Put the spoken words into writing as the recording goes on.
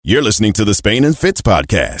You're listening to the Spain and Fitz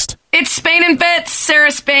podcast. It's Spain and Fitz, Sarah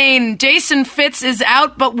Spain. Jason Fitz is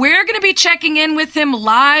out, but we're going to be checking in with him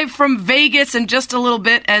live from Vegas in just a little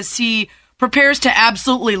bit as he prepares to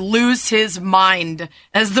absolutely lose his mind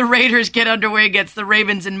as the Raiders get underway against the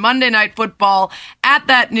Ravens in Monday Night Football at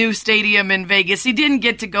that new stadium in Vegas. He didn't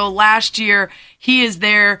get to go last year. He is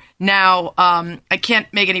there now. I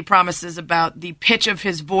can't make any promises about the pitch of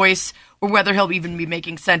his voice or whether he'll even be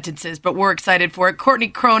making sentences, but we're excited for it. Courtney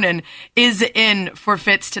Cronin is in for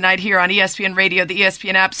Fitz tonight here on ESPN Radio, the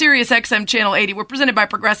ESPN app, Sirius XM Channel 80. We're presented by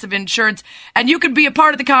Progressive Insurance, and you could be a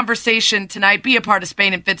part of the conversation tonight. Be a part of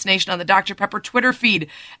Spain and Fitz Nation on the Dr. Pepper Twitter feed,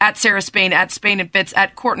 at Sarah Spain, at Spain and Fitz,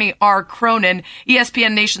 at Courtney R. Cronin.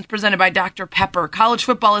 ESPN Nation's presented by Dr. Pepper. College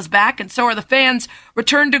football is back, and so are the fans.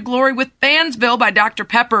 Return to glory with Fansville by Dr.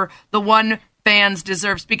 Pepper, the one fans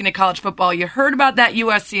deserve. Speaking of college football, you heard about that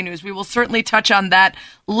USC news. We will certainly touch on that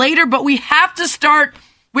later, but we have to start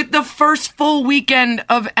with the first full weekend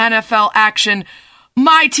of NFL action.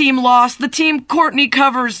 My team lost. The team Courtney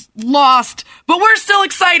covers lost, but we're still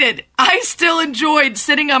excited. I still enjoyed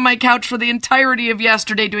sitting on my couch for the entirety of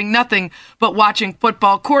yesterday doing nothing but watching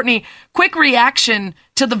football. Courtney, quick reaction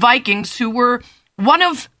to the Vikings, who were one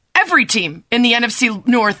of every team in the NFC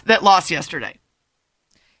North that lost yesterday.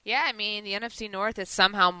 Yeah, I mean, the NFC North has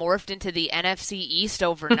somehow morphed into the NFC East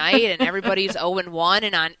overnight, and everybody's 0-1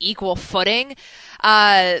 and on equal footing.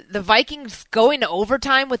 The Vikings going to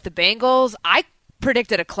overtime with the Bengals. I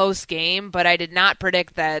predicted a close game, but I did not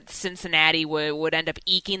predict that Cincinnati would end up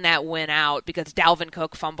eking that win out because Dalvin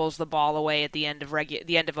Cook fumbles the ball away at the end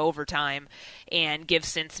of overtime and gives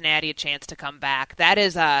Cincinnati a chance to come back.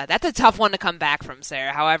 That's a tough one to come back from,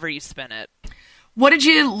 Sarah, however you spin it. What did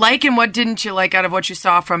you like and what didn't you like out of what you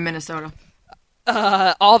saw from Minnesota?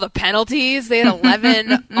 All the penalties. They had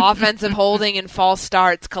 11 offensive holding and false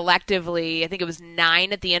starts collectively. I think it was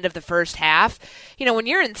 9 at the end of the first half. You know, when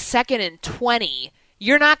you're in 2nd and 20,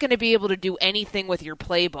 you're not going to be able to do anything with your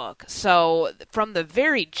playbook. So from the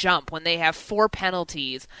very jump, when they have 4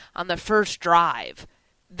 penalties on the first drive,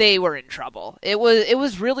 they were in trouble. It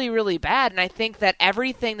was really, really bad, and I think that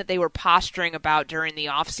everything that they were posturing about during the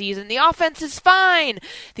offseason, the offense is fine,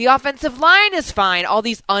 the offensive line is fine, all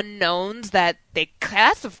these unknowns that they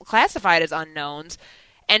classified as unknowns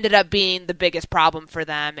ended up being the biggest problem for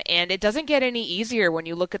them, and it doesn't get any easier when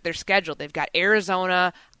you look at their schedule. They've got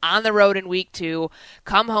Arizona on the road in week 2,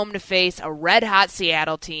 come home to face a red-hot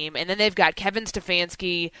Seattle team, and then they've got Kevin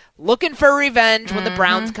Stefanski looking for revenge when the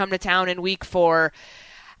Browns come to town in week 4.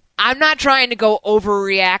 I'm not trying to go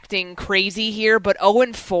overreacting crazy here, but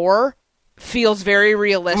 0-4 feels very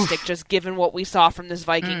realistic just given what we saw from this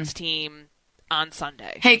Vikings team on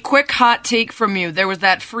Sunday. Hey, quick hot take from you. There was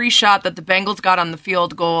that free shot that the Bengals got on the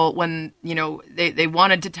field goal when, you know, they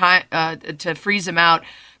wanted to freeze him out.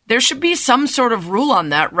 There should be some sort of rule on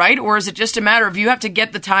that, right? Or is it just a matter of you have to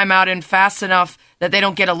get the timeout in fast enough that they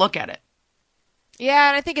don't get a look at it? Yeah,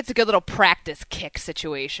 and I think it's a good little practice kick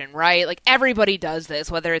situation, right? Like, everybody does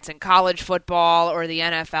this, whether it's in college football or the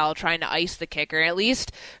NFL, trying to ice the kicker. At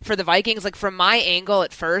least for the Vikings, like, from my angle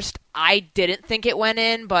at first, I didn't think it went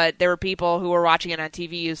in, but there were people who were watching it on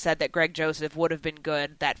TV who said that Greg Joseph would have been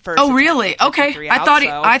good that first. Oh, really? Okay.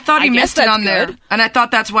 I thought he missed it on there, and I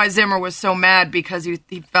thought that's why Zimmer was so mad, because he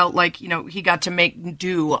felt like, you know, he got to make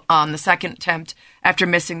do on the second attempt after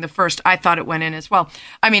missing the first. I thought it went in as well.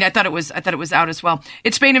 I mean, I thought it was out as well.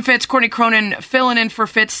 It's Spain and Fitz. Courtney Cronin filling in for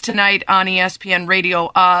Fitz tonight on ESPN Radio.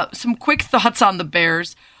 Some quick thoughts on the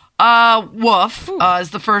Bears. Woof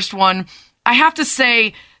is the first one. I have to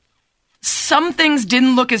say, some things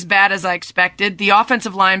didn't look as bad as I expected. The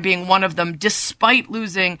offensive line being one of them, despite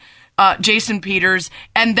losing Jason Peters,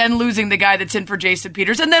 and then losing the guy that's in for Jason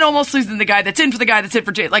Peters, and then almost losing the guy that's in for the guy that's in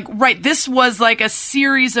for Jason. Like, right, this was like a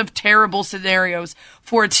series of terrible scenarios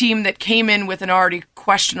for a team that came in with an already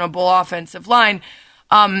questionable offensive line.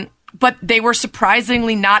 But they were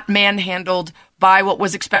surprisingly not manhandled by what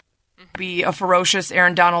was expected to be a ferocious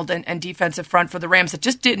Aaron Donald and defensive front for the Rams that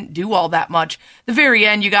just didn't do all that much. The very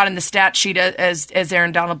end, you got in the stat sheet as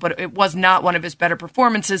Aaron Donald, but it was not one of his better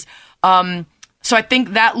performances. So I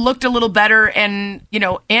think that looked a little better. And, you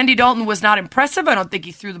know, Andy Dalton was not impressive. I don't think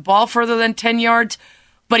he threw the ball further than 10 yards,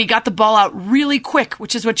 but he got the ball out really quick,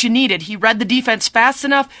 which is what you needed. He read the defense fast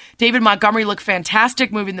enough. David Montgomery looked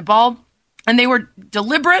fantastic moving the ball, and they were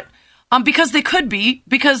deliberate because they could be,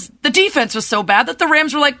 because the defense was so bad that the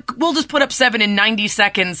Rams were like, we'll just put up 7 in 90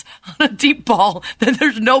 seconds on a deep ball that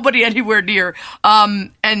there's nobody anywhere near,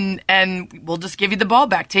 and we'll just give you the ball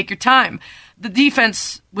back. Take your time. The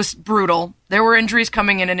defense was brutal. There were injuries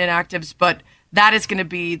coming in and inactives, but that is going to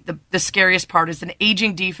be the scariest part, is an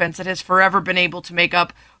aging defense that has forever been able to make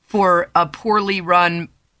up for a poorly run,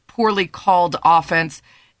 poorly called offense.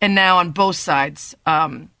 And now on both sides,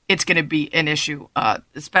 it's going to be an issue,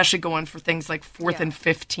 especially going for things like 4th and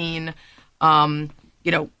 15,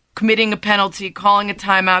 committing a penalty, calling a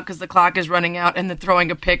timeout because the clock is running out, and then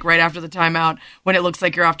throwing a pick right after the timeout when it looks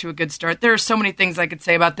like you're off to a good start. There are so many things I could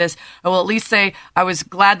say about this. I will at least say I was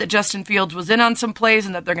glad that Justin Fields was in on some plays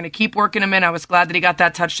and that they're going to keep working him in. I was glad that he got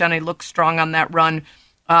that touchdown. He looked strong on that run.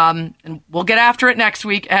 And we'll get after it next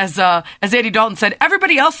week. As Andy Dalton said,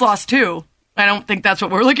 everybody else lost too. I don't think that's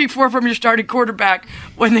what we're looking for from your starting quarterback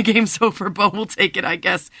when the game's over, but we'll take it, I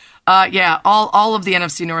guess. All of the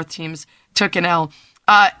NFC North teams took an L.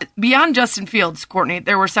 Beyond Justin Fields, Courtney,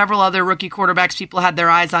 there were several other rookie quarterbacks people had their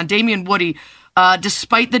eyes on. Damian Woody,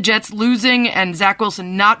 despite the Jets losing and Zach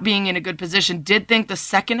Wilson not being in a good position, did think the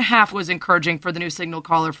second half was encouraging for the new signal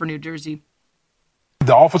caller for New Jersey.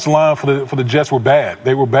 The offensive line for the Jets were bad.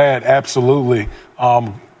 They were bad, absolutely.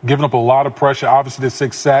 Giving up a lot of pressure, obviously the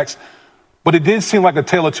 6 sacks. But it did seem like a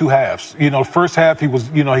tale of two halves. First half he was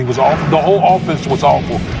awful. The whole offense was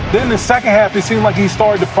awful. Then the second half, it seemed like he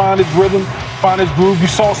started to find his rhythm, find his groove. You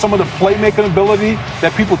saw some of the playmaking ability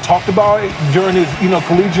that people talked about during his,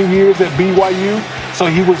 collegiate years at BYU. So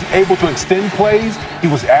he was able to extend plays. He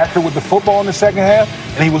was accurate with the football in the second half,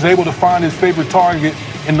 and he was able to find his favorite target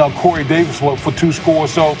in Corey Davis for 2 scores.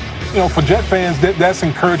 So, for Jet fans, that's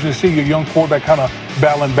encouraging to see your young quarterback kind of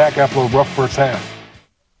battling back after a rough first half.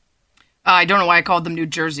 I don't know why I called them New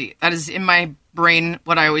Jersey. That is in my brain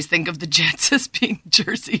what I always think of the Jets as being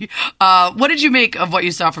Jersey. What did you make of what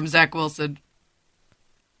you saw from Zach Wilson?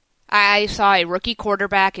 I saw a rookie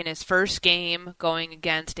quarterback in his first game going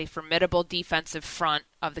against a formidable defensive front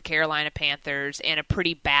of the Carolina Panthers and a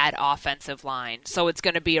pretty bad offensive line. So it's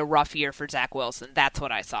going to be a rough year for Zach Wilson. That's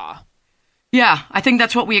what I saw. Yeah, I think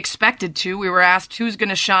that's what we expected too. We were asked who's going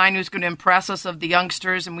to shine, who's going to impress us of the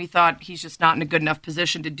youngsters, and we thought he's just not in a good enough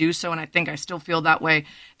position to do so, and I think I still feel that way.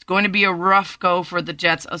 It's going to be a rough go for the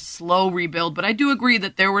Jets, a slow rebuild, but I do agree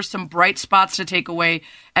that there were some bright spots to take away,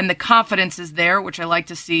 and the confidence is there, which I like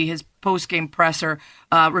to see. His post-game presser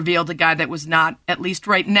revealed a guy that was not, at least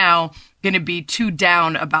right now, going to be too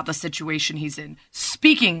down about the situation he's in.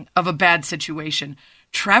 Speaking of a bad situation,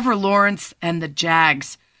 Trevor Lawrence and the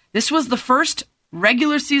Jags. This was the first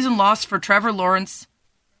regular season loss for Trevor Lawrence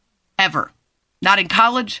ever. Not in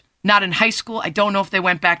college, not in high school. I don't know if they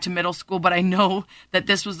went back to middle school, but I know that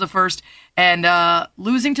this was the first. And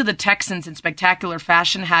losing to the Texans in spectacular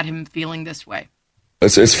fashion had him feeling this way.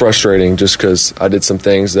 It's frustrating just because I did some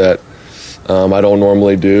things that I don't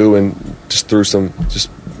normally do and just threw some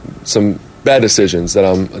bad decisions that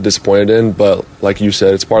I'm disappointed in. But like you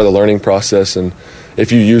said, it's part of the learning process, and if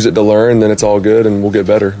you use it to learn, then it's all good and we'll get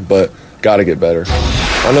better, but got to get better.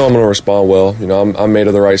 I know I'm going to respond well. I'm made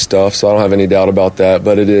of the right stuff, so I don't have any doubt about that,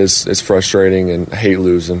 but it's frustrating, and I hate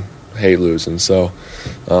losing. So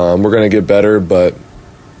we're going to get better, but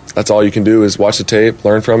that's all you can do is watch the tape,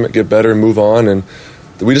 learn from it, get better, and move on, and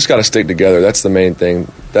we just got to stick together. That's the main thing.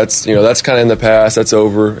 That's kind of in the past. That's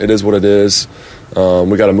over. It is what it is.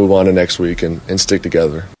 We got to move on to next week and stick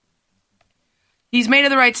together. He's made of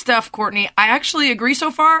the right stuff, Courtney. I actually agree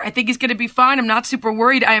so far. I think he's going to be fine. I'm not super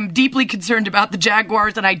worried. I am deeply concerned about the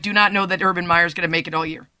Jaguars, and I do not know that Urban Meyer's going to make it all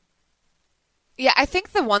year. Yeah, I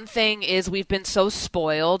think the one thing is we've been so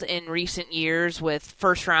spoiled in recent years with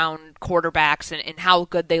first-round quarterbacks and how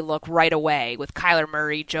good they look right away with Kyler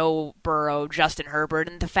Murray, Joe Burrow, Justin Herbert,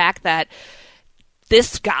 and the fact that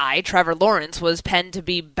this guy, Trevor Lawrence, was penned to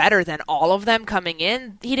be better than all of them coming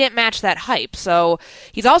in. He didn't match that hype. So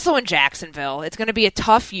he's also in Jacksonville. It's going to be a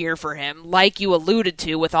tough year for him, like you alluded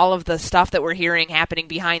to, with all of the stuff that we're hearing happening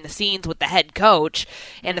behind the scenes with the head coach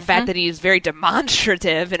and the fact that he's very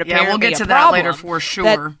demonstrative and apparently we'll get to that later for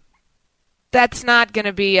sure. That's not going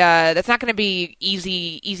to be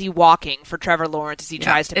easy walking for Trevor Lawrence as he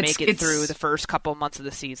tries to make it through the first couple months of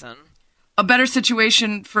the season. A better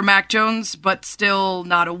situation for Mac Jones, but still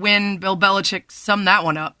not a win. Bill Belichick summed that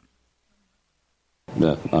one up.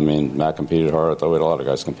 Yeah, I mean, Mac competed hard. I thought we had a lot of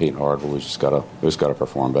guys competing hard, but we just gotta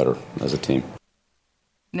perform better as a team.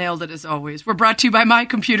 Nailed it as always. We're brought to you by My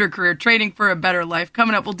Computer Career, training for a better life.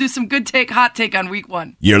 Coming up, we'll do some good take, hot take on week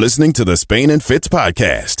 1. You're listening to the Spain and Fitz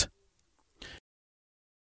podcast.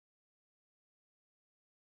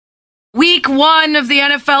 Week 1 of the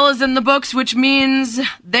NFL is in the books, which means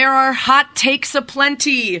there are hot takes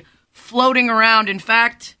aplenty floating around. In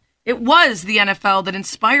fact, it was the NFL that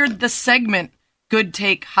inspired the segment Good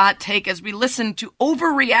Take, Hot Take, as we listened to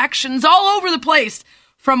overreactions all over the place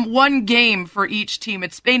from one game for each team.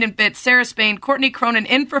 It's Spain and Fitz. Sarah Spain, Courtney Cronin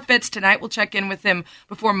in for Fitz tonight. We'll check in with him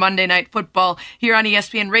before Monday Night Football here on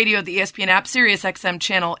ESPN Radio, the ESPN app, Sirius XM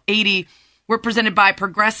Channel 80. We're presented by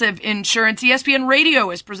Progressive Insurance. ESPN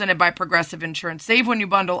Radio is presented by Progressive Insurance. Save when you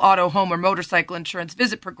bundle auto, home, or motorcycle insurance.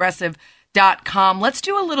 Visit Progressive.com. Let's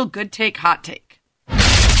do a little good take, hot take.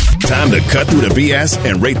 Time to cut through the BS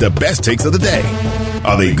and rate the best takes of the day.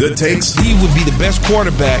 Are they good takes? He would be the best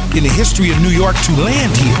quarterback in the history of New York to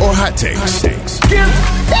land here. Or hot takes? Give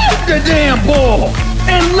the damn ball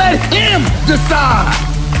and let him decide.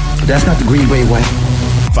 But that's not the Green Bay way.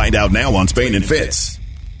 Find out now on Spain and Fitz.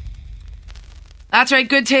 That's right,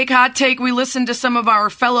 good take, hot take. We listen to some of our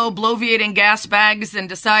fellow bloviating gas bags and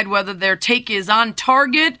decide whether their take is on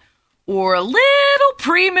target or a little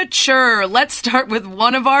premature. Let's start with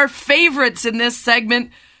one of our favorites in this segment.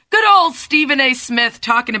 Good old Stephen A. Smith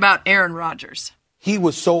talking about Aaron Rodgers. He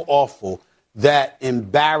was so awful that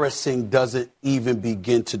embarrassing doesn't even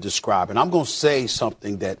begin to describe. And I'm going to say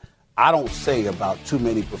something that I don't say about too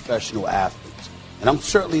many professional athletes. And I'm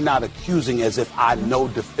certainly not accusing as if I know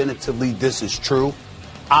definitively this is true.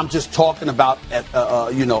 I'm just talking about,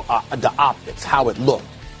 the optics, how it looked.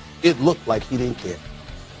 It looked like he didn't care.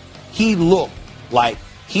 He looked like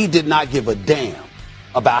he did not give a damn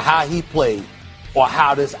about how he played or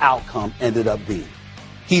how this outcome ended up being.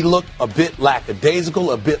 He looked a bit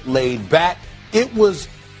lackadaisical, a bit laid back. It was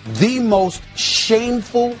the most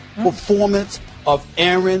shameful performance of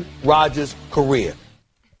Aaron Rodgers' career.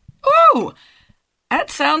 Ooh, that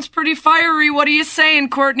sounds pretty fiery. What are you saying,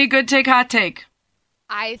 Courtney? Good take, hot take.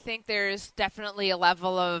 I think there's definitely a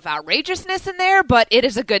level of outrageousness in there, but it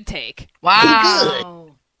is a good take. Wow.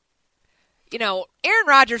 You know, Aaron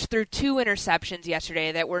Rodgers threw 2 interceptions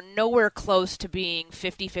yesterday that were nowhere close to being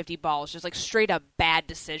 50-50 balls, just like straight up bad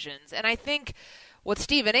decisions. And I think what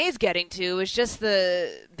Stephen A. is getting to is just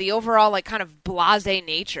the overall like kind of blasé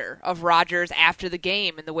nature of Rodgers after the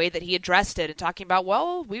game and the way that he addressed it and talking about,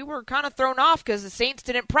 well, we were kind of thrown off because the Saints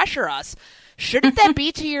didn't pressure us. Shouldn't that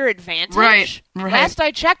be to your advantage? Right. Last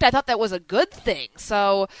I checked, I thought that was a good thing.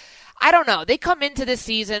 So I don't know. They come into this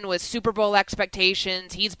season with Super Bowl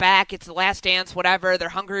expectations. He's back. It's the last dance, whatever. They're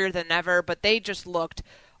hungrier than ever, but they just looked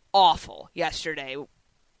awful yesterday.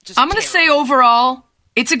 I'm going to say overall,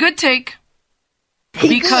 it's a good take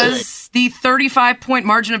because the 35-point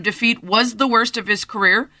margin of defeat was the worst of his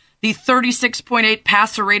career. The 36.8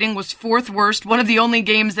 passer rating was 4th worst. One of the only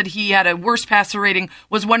games that he had a worse passer rating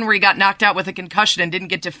was one where he got knocked out with a concussion and didn't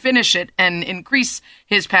get to finish it and increase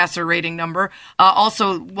his passer rating number.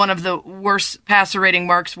 Also, one of the worst passer rating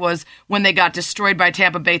marks was when they got destroyed by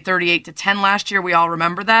Tampa Bay 38-10 last year. We all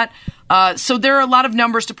remember that. So there are a lot of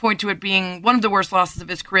numbers to point to it being one of the worst losses of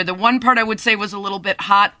his career. The one part I would say was a little bit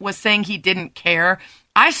hot was saying he didn't care.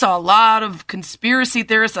 I saw a lot of conspiracy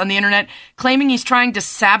theorists on the internet claiming he's trying to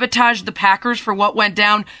sabotage the Packers for what went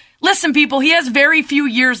down. Listen, people, he has very few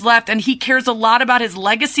years left, and he cares a lot about his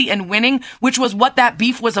legacy and winning, which was what that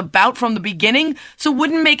beef was about from the beginning. So it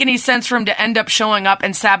wouldn't make any sense for him to end up showing up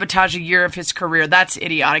and sabotage a year of his career. That's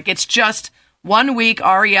idiotic. It's just 1 week,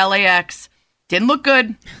 RELAX. Didn't look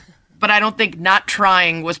good, but I don't think not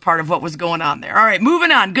trying was part of what was going on there. All right,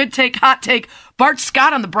 moving on. Good take, hot take. Bart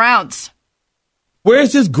Scott on the Browns.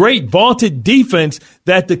 Where's this great vaunted defense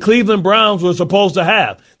that the Cleveland Browns were supposed to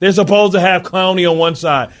have? They're supposed to have Clowney on one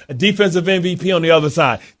side, a defensive MVP on the other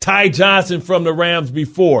side, Ty Johnson from the Rams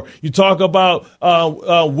before. You talk about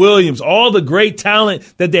Williams, all the great talent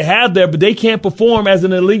that they have there, but they can't perform as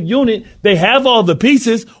an elite unit. They have all the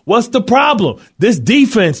pieces. What's the problem? This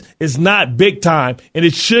defense is not big time, and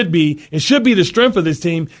it should be. It should be the strength of this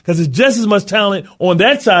team because it's just as much talent on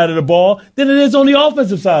that side of the ball than it is on the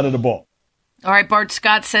offensive side of the ball. All right, Bart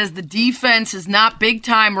Scott says the defense is not big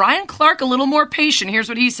time. Ryan Clark, a little more patient. Here's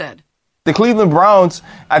what he said. The Cleveland Browns,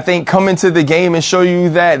 I think, come into the game and show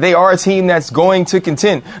you that they are a team that's going to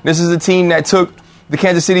contend. This is a team that took the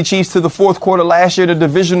Kansas City Chiefs to the 4th quarter last year, the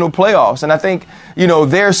divisional playoffs. And I think,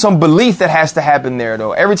 there's some belief that has to happen there,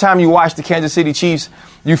 though. Every time you watch the Kansas City Chiefs,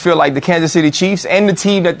 you feel like the Kansas City Chiefs and the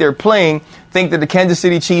team that they're playing think that the Kansas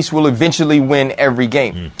City Chiefs will eventually win every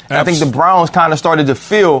game. I think the Browns kind of started to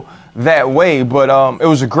feel that way, but it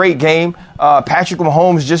was a great game. Patrick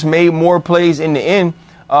Mahomes just made more plays in the end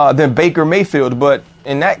than Baker Mayfield, but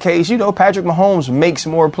in that case, Patrick Mahomes makes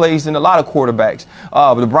more plays than a lot of quarterbacks.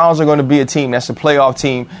 But the Browns are going to be a team that's a playoff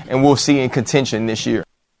team, and we'll see in contention this year.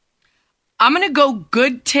 I'm going to go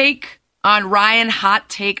good take on Ryan, hot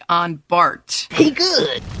take on Bart. He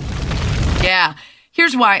good. Yeah.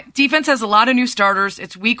 Here's why. Defense has a lot of new starters.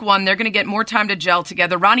 It's week 1. They're going to get more time to gel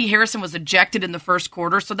together. Ronnie Harrison was ejected in the first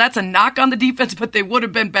quarter, so that's a knock on the defense, but they would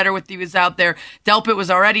have been better if he was out there. Delpit was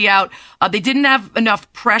already out. They didn't have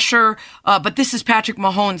enough pressure, but this is Patrick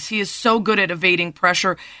Mahomes. He is so good at evading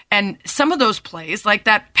pressure. And some of those plays, like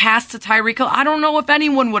that pass to Tyreek Hill, I don't know if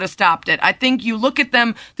anyone would have stopped it. I think you look at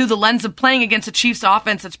them through the lens of playing against a Chiefs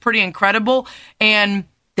offense that's pretty incredible, and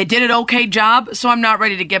they did an okay job, so I'm not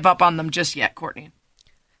ready to give up on them just yet, Courtney.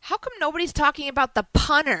 How come nobody's talking about the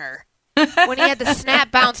punter when he had the snap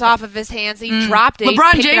bounce off of his hands? He dropped it.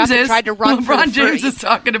 LeBron James and tried to run LeBron James is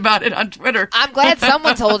talking about it on Twitter. I'm glad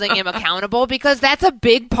someone's holding him accountable because that's a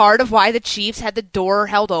big part of why the Chiefs had the door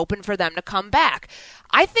held open for them to come back.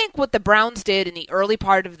 I think what the Browns did in the early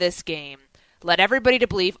part of this game led everybody to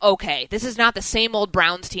believe, okay, this is not the same old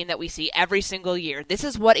Browns team that we see every single year. This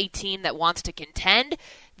is what a team that wants to contend,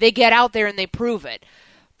 they get out there and they prove it.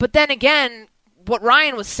 But then again, what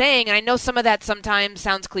Ryan was saying, and I know some of that sometimes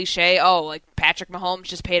sounds cliche, like Patrick Mahomes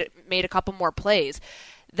just made a couple more plays.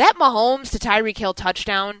 That Mahomes to Tyreek Hill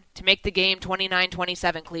touchdown to make the game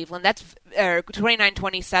 29-27 Cleveland, that's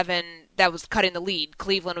 29-27, that was cutting the lead.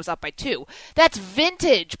 Cleveland was up by 2. That's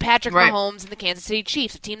vintage Patrick Mahomes and the Kansas City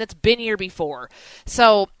Chiefs, a team that's been here before.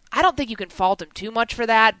 So I don't think you can fault him too much for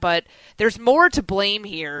that, but there's more to blame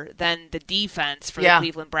here than the defense for the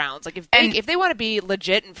Cleveland Browns. Like if they want to be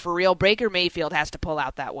legit and for real, Baker Mayfield has to pull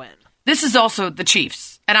out that win. This is also the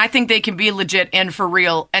Chiefs, and I think they can be legit and for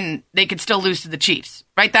real, and they could still lose to the Chiefs,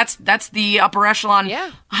 right? That's the upper echelon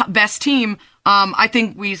best team. I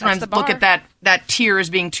think we sometimes look at that tier as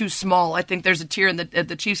being too small. I think there's a tier, and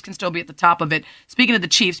the Chiefs can still be at the top of it. Speaking of the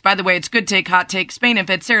Chiefs, by the way, it's Good Take, Hot Take, Spain and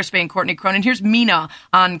Fitz, Sarah Spain, Courtney Cronin. Here's Mina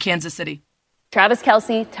on Kansas City. Travis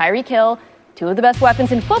Kelce, Tyreek Hill, 2 of the best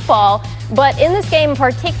weapons in football. But in this game in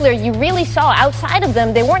particular, you really saw outside of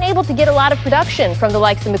them, they weren't able to get a lot of production from the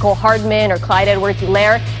likes of Mecole Hardman or Clyde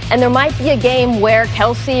Edwards-Helaire. And there might be a game where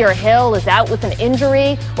Kelce or Hill is out with an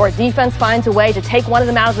injury or a defense finds a way to take one of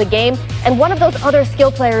them out of the game. And one of those other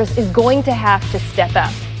skill players is going to have to step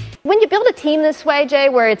up. When you build a team this way, Jay,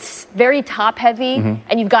 where it's very top-heavy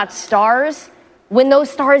and you've got stars, when those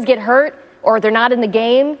stars get hurt or they're not in the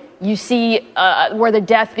game, you see where the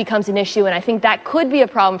depth becomes an issue, and I think that could be a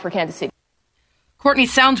problem for Kansas City. Courtney,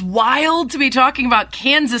 sounds wild to be talking about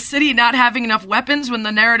Kansas City not having enough weapons when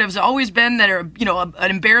the narrative's always been that are,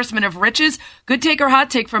 an embarrassment of riches. Good take or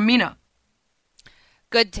hot take from Mina?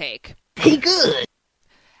 Good take. He good.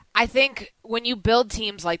 I think when you build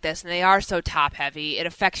teams like this, and they are so top-heavy, it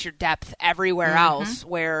affects your depth everywhere else,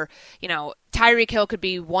 where, Tyreek Hill could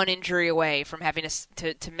be one injury away from having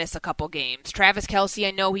to miss a couple games. Travis Kelce,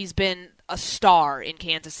 I know he's been a star in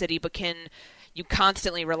Kansas City, but can you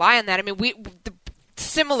constantly rely on that? I mean,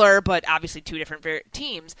 similar, but obviously 2 different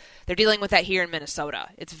teams. They're dealing with that here in Minnesota.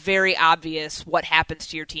 It's very obvious what happens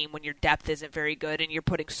to your team when your depth isn't very good, and you're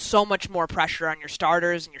putting so much more pressure on your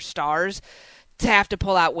starters and your stars to have to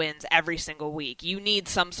pull out wins every single week. You need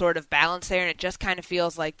some sort of balance there, and it just kind of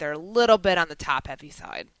feels like they're a little bit on the top-heavy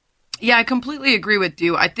side. Yeah, I completely agree with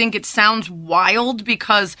you. I think it sounds wild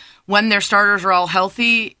because when their starters are all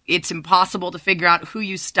healthy, it's impossible to figure out who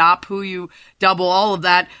you stop, who you double, all of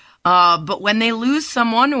that. But when they lose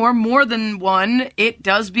someone or more than one, it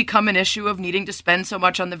does become an issue of needing to spend so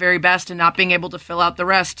much on the very best and not being able to fill out the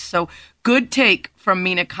rest. So good take from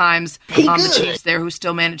Mina Kimes on the Chiefs there, who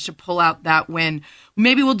still managed to pull out that win.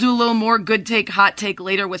 Maybe we'll do a little more good take, hot take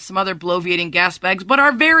later with some other bloviating gas bags, but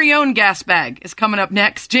our very own gas bag is coming up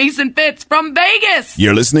next. Jason Fitz from Vegas.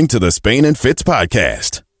 You're listening to the Spain and Fitz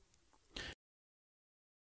podcast.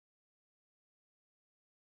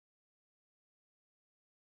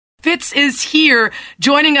 Fitz is here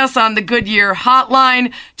joining us on the Goodyear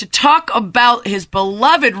Hotline to talk about his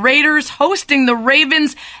beloved Raiders hosting the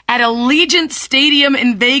Ravens at Allegiant Stadium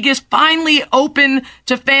in Vegas, finally open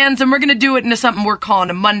to fans, and we're going to do it into something we're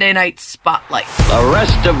calling a Monday Night Spotlight. The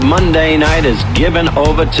rest of Monday night is given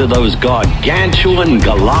over to those gargantuan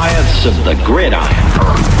Goliaths of the gridiron.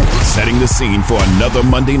 Setting the scene for another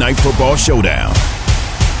Monday Night Football showdown.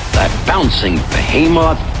 That bouncing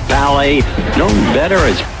behemoth ballet, known better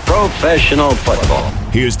as professional football.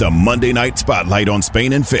 Here's the Monday Night Spotlight on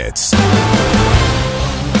Spain and Fitz.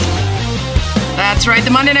 That's right.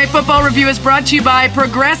 The Monday Night Football Review is brought to you by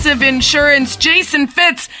Progressive Insurance. Jason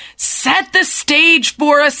Fitz, set the stage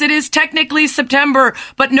for us. It is technically September,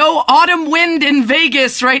 but no autumn wind in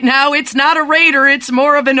Vegas right now. It's not a Raider. It's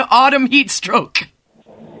more of an autumn heat stroke.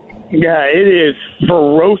 Yeah, it is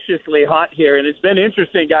ferociously hot here, and it's been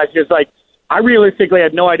interesting, guys, because, I realistically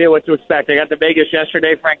had no idea what to expect. I got to Vegas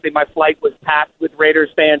yesterday. Frankly, my flight was packed with Raiders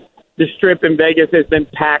fans. The Strip in Vegas has been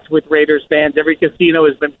packed with Raiders fans. Every casino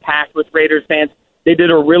has been packed with Raiders fans. They did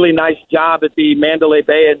a really nice job at the Mandalay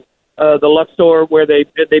Bay and the Luxor, where they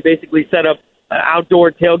basically set up outdoor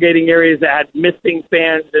tailgating areas that had missing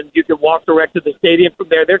fans, and you could walk direct to the stadium from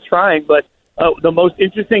there. They're trying, but the most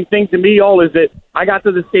interesting thing to me all is that I got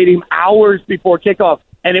to the stadium hours before kickoff,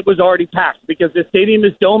 and it was already packed because the stadium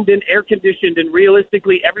is domed and air-conditioned, and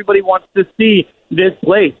realistically, everybody wants to see this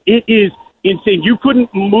place. It is insane. You couldn't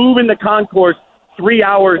move in the concourse 3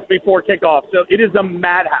 hours before kickoff, so it is a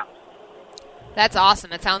madhouse. That's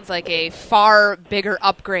awesome. It sounds like a far bigger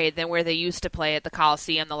upgrade than where they used to play at the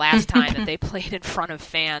Coliseum the last time that they played in front of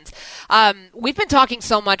fans. We've been talking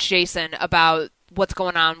so much, Jason, about what's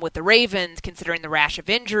going on with the Ravens, considering the rash of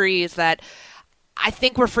injuries, that I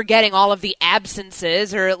think we're forgetting all of the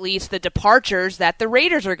absences, or at least the departures, that the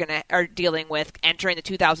Raiders are dealing with entering the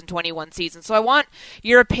 2021 season. So I want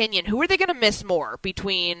your opinion. Who are they going to miss more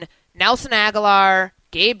between Nelson Aguilar,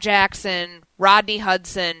 Gabe Jackson, Rodney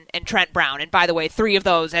Hudson, and Trent Brown? And by the way, 3 of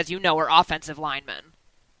those, as you know, are offensive linemen.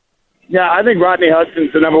 Yeah, I think Rodney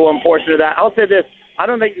Hudson's the number one portion of that. I'll say this. I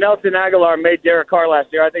don't think Nelson Aguilar made Derek Carr last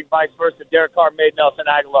year. I think vice versa. Derek Carr made Nelson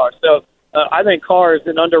Aguilar. So I think Carr has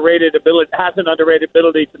an underrated ability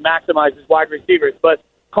to maximize his wide receivers. But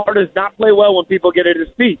Carr does not play well when people get at his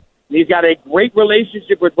feet. And he's got a great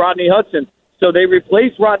relationship with Rodney Hudson. So they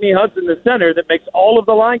replaced Rodney Hudson, the center, that makes all of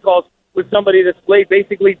the line calls, with somebody that's played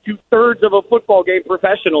basically 2/3 of a football game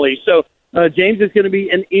professionally. So James is going to be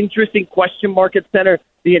an interesting question mark at center.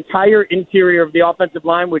 The entire interior of the offensive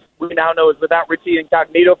line, which we now know is without Richie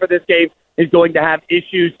Incognito for this game, is going to have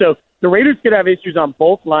issues. So the Raiders could have issues on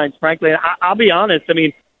both lines, frankly. And I'll be honest. I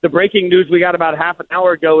mean, the breaking news we got about half an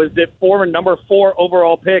hour ago is that number 4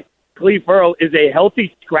 overall pick, Cleve Ferrell, is a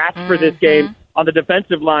healthy scratch for this game on the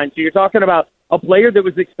defensive line. So you're talking about a player that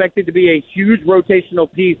was expected to be a huge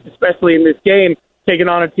rotational piece, especially in this game, taking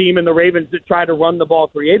on a team in the Ravens that try to run the ball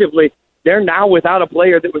creatively. They're now without a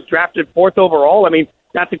player that was drafted 4th overall. I mean,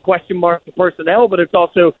 that's a question mark to personnel, but it's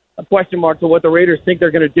also a question mark to what the Raiders think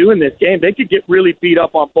they're going to do in this game. They could get really beat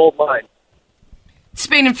up on both lines.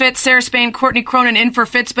 Spain and Fitz, Sarah Spain, Courtney Cronin in for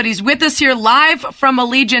Fitz, but he's with us here live from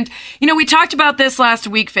Allegiant. You know, we talked about this last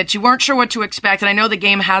week, Fitz. You weren't sure what to expect, and I know the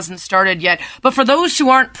game hasn't started yet. But for those who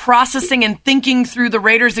aren't processing and thinking through the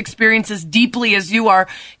Raiders' experience as deeply as you are,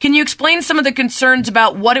 can you explain some of the concerns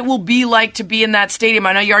about what it will be like to be in that stadium?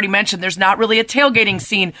 I know you already mentioned there's not really a tailgating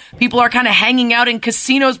scene. People are kind of hanging out in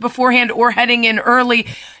casinos beforehand or heading in early.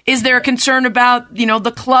 Is there a concern about, you know,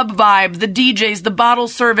 the club vibe, the DJs, the bottle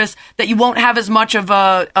service, that you won't have as much of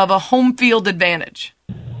a home field advantage?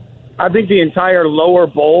 I think the entire lower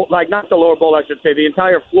bowl, not the lower bowl, I should say, the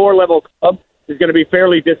entire floor level club is going to be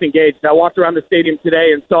fairly disengaged. I walked around the stadium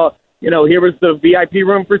today and saw, here was the VIP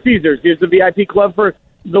room for Caesars. Here's the VIP club for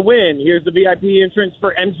the Wynn. Here's the VIP entrance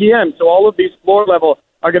for MGM. So all of these floor level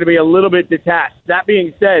are going to be a little bit detached. That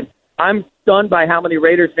being said, I'm stunned by how many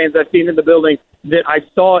Raiders fans I've seen in the building that I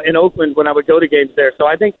saw in Oakland when I would go to games there. So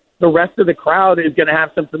I think the rest of the crowd is going to have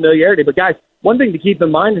some familiarity. But, guys, one thing to keep in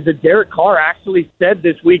mind is that Derek Carr actually said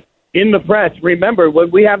this week in the press, remember, when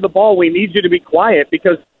we have the ball, we need you to be quiet,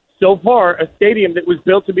 because so far a stadium that was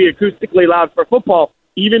built to be acoustically loud for football,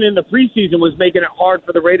 even in the preseason, was making it hard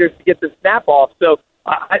for the Raiders to get the snap off. So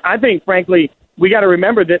I think, frankly, we got to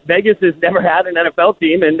remember that Vegas has never had an NFL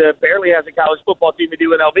team and barely has a college football team to do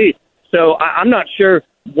MLB. So I'm not sure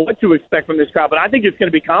what to expect from this crowd, but I think it's going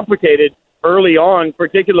to be complicated early on,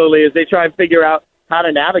 particularly as they try and figure out how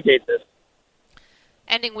to navigate this.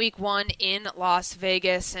 Ending week 1 in Las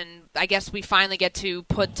Vegas, and I guess we finally get to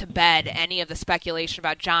put to bed any of the speculation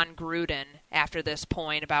about John Gruden after this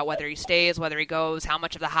point, about whether he stays, whether he goes, how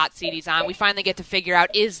much of the hot seat he's on. We finally get to figure out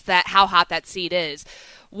how hot that seat is.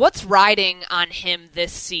 What's riding on him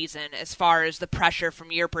this season as far as the pressure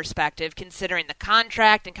from your perspective, considering the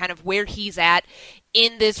contract and kind of where he's at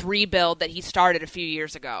in this rebuild that he started a few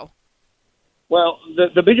years ago? Well,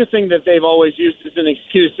 the biggest thing that they've always used as an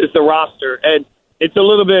excuse is the roster. And it's a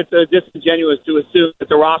little bit disingenuous to assume that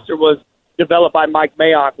the roster was developed by Mike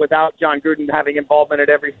Mayock without John Gruden having involvement at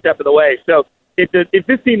every step of the way. So if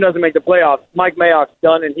this team doesn't make the playoffs, Mike Mayock's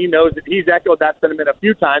done, and he knows it. He's echoed that sentiment a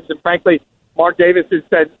few times. And frankly, Mark Davis has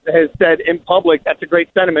said in public that's a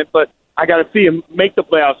great sentiment, but I got to see him make the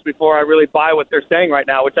playoffs before I really buy what they're saying right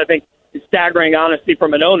now, which I think is staggering honesty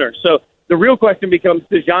from an owner. So the real question becomes,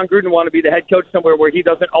 does John Gruden want to be the head coach somewhere where he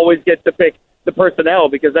doesn't always get to pick the personnel?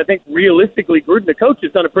 Because I think realistically, Gruden, the coach,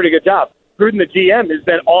 has done a pretty good job. Gruden, the GM, has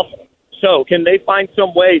been awful. So can they find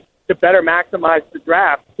some way to better maximize the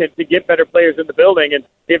draft to get better players in the building? And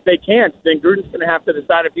if they can't, then Gruden's going to have to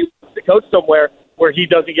decide if he wants to coach somewhere where he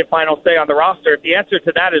doesn't get final say on the roster? If the answer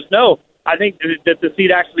to that is no, I think that the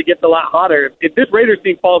seat actually gets a lot hotter. If this Raiders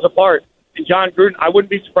team falls apart, and John Gruden, I wouldn't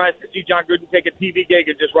be surprised to see John Gruden take a TV gig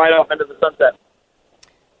and just ride off into the sunset.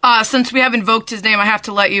 Since we have invoked his name, I have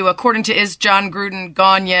to let you, according to Is Gruden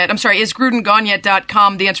Gone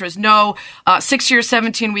Yet.com, the answer is no. 6 years,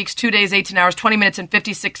 17 weeks, 2 days, 18 hours, 20 minutes, and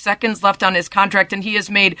 56 seconds left on his contract, and he has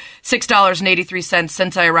made $6.83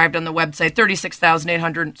 since I arrived on the website.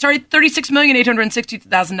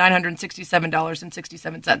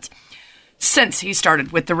 $36,860,967.67 since he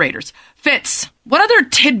started with the Raiders. Fitz, what other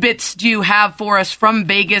tidbits do you have for us from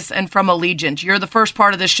Vegas and from Allegiant? You're the first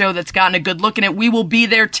part of the show that's gotten a good look in it. We will be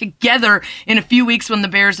there together in a few weeks when the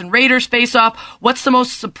Bears and Raiders face off. What's the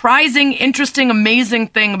most surprising, interesting, amazing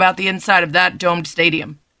thing about the inside of that domed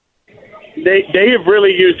stadium? They have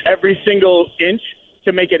really used every single inch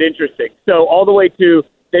to make it interesting. So all the way to,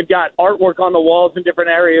 they've got artwork on the walls in different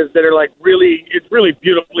areas that are it's really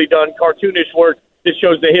beautifully done, cartoonish work. This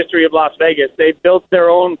shows the history of Las Vegas. They built their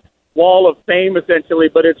own wall of fame, essentially,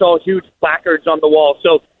 but it's all huge placards on the wall.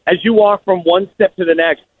 So as you walk from one step to the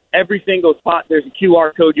next, every single spot, there's a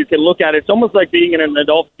QR code you can look at. It's almost like being in an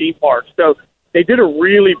adult theme park. So they did a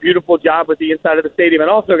really beautiful job with the inside of the stadium.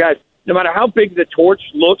 And also, guys, no matter how big the torch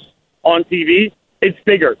looks on TV, it's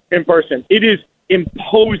bigger in person. It is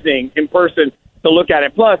imposing in person to look at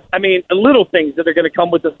it. Plus, I mean, little things that are going to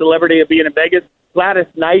come with the celebrity of being in Vegas. Gladys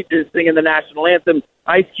Knight is singing the national anthem.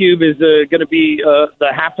 Ice Cube is going to be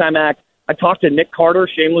the halftime act. I talked to Nick Carter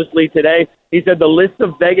shamelessly today. He said the list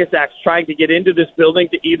of Vegas acts trying to get into this building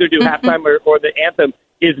to either do halftime or the anthem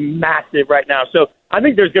is massive right now. So I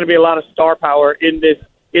think there's going to be a lot of star power in the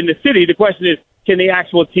city. The question is, can the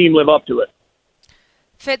actual team live up to it?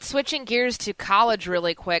 Fitz, switching gears to college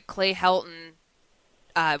really quick, Clay Helton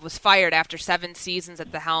was fired after 7 seasons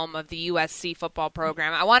at the helm of the USC football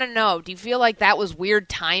program. I want to know, do you feel like that was weird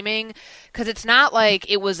timing? Because it's not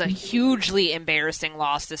like it was a hugely embarrassing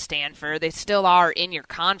loss to Stanford. They still are in your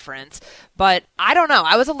conference. But I don't know.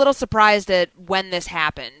 I was a little surprised at when this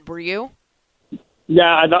happened. Were you?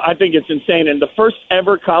 Yeah, I think it's insane. And the first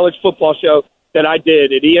ever college football show that I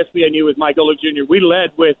did at ESPNU with Mike Golick Jr., we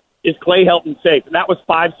led with, is Clay Helton safe? And that was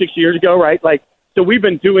 5-6 years ago, right? So we've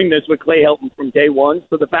been doing this with Clay Helton from day one.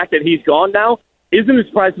 So the fact that he's gone now isn't a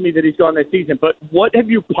surprise to me that he's gone this season. But what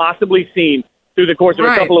have you possibly seen through the course of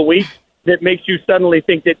a couple of weeks that makes you suddenly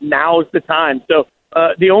think that now's the time? So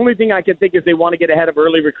the only thing I can think is they want to get ahead of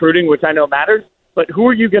early recruiting, which I know matters. But who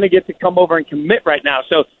are you going to get to come over and commit right now?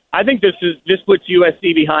 So I think this puts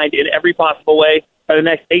USC behind in every possible way for the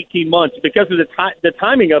next 18 months. Because of the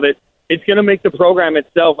timing of it, it's going to make the program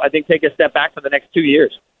itself, I think, take a step back for the next 2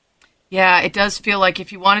 years. Yeah, it does feel like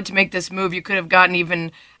if you wanted to make this move, you could have gotten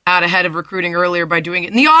even out ahead of recruiting earlier by doing it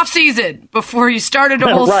in the offseason before you started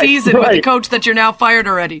a whole season with the coach that you're now fired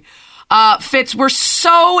already. Fitz, we're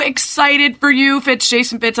so excited for you. Fitz,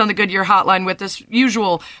 Jason Fitz on the Goodyear Hotline with us,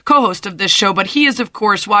 usual co-host of this show, but he is, of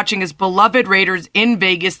course, watching his beloved Raiders in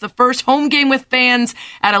Vegas, the first home game with fans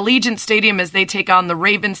at Allegiant Stadium as they take on the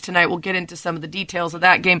Ravens tonight. We'll get into some of the details of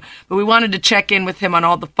that game, but we wanted to check in with him on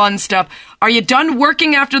all the fun stuff. Are you done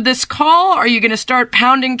working after this call? Are you going to start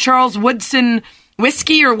pounding Charles Woodson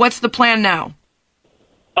whiskey, or what's the plan now?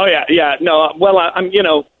 Oh, yeah. No, well, I'm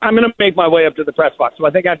going to make my way up to the press box, so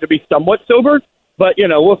I think I have to be somewhat sober, but,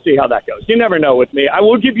 we'll see how that goes. You never know with me. I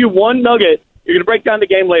will give you one nugget. You're going to break down the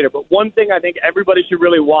game later, but one thing I think everybody should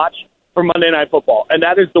really watch for Monday Night Football, and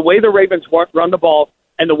that is the way the Ravens run the ball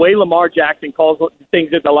and the way Lamar Jackson calls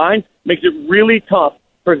things at the line makes it really tough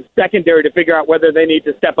for the secondary to figure out whether they need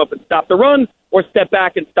to step up and stop the run or step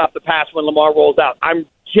back and stop the pass when Lamar rolls out. I'm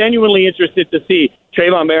genuinely interested to see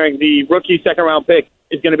Trayvon Merring, the rookie second-round pick,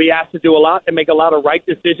 is going to be asked to do a lot and make a lot of right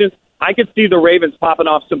decisions. I could see the Ravens popping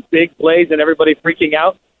off some big plays and everybody freaking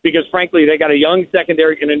out because, frankly, they got a young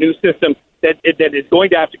secondary in a new system that is going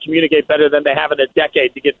to have to communicate better than they have in a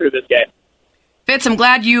decade to get through this game. Fitz, I'm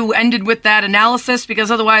glad you ended with that analysis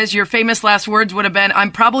because otherwise your famous last words would have been,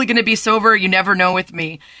 I'm probably going to be sober, you never know with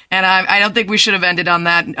me. And I don't think we should have ended on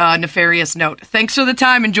that nefarious note. Thanks for the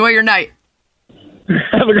time. Enjoy your night.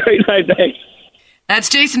 Have a great night. Thanks. That's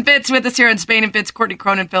Jason Fitz with us here on Spain and Fitz. Courtney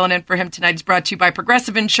Cronin filling in for him tonight. He's brought to you by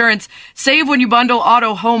Progressive Insurance. Save when you bundle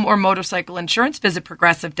auto, home, or motorcycle insurance. Visit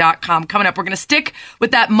Progressive.com. Coming up, we're going to stick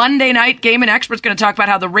with that Monday night game, and experts going to talk about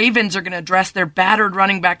how the Ravens are going to address their battered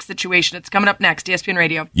running back situation. It's coming up next, ESPN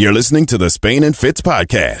Radio. You're listening to the Spain and Fitz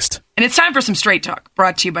podcast. And it's time for some Straight Talk,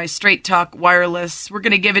 brought to you by Straight Talk Wireless. We're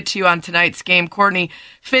going to give it to you on tonight's game. Courtney,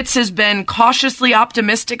 Fitz has been cautiously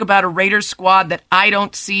optimistic about a Raiders squad that I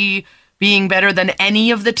don't see being better than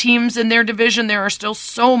any of the teams in their division. There are still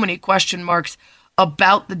so many question marks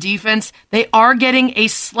about the defense. They are getting a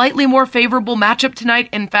slightly more favorable matchup tonight.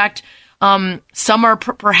 In fact, some are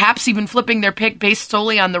perhaps even flipping their pick based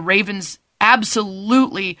solely on the Ravens'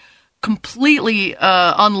 absolutely, completely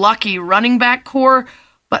unlucky running back core.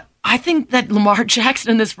 But I think that Lamar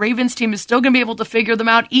Jackson and this Ravens team is still going to be able to figure them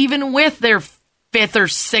out, even with their 5th or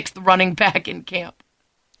 6th running back in camp.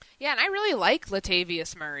 Yeah, and I really like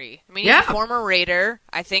Latavius Murray. I mean, he's a former Raider.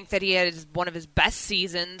 I think that he had one of his best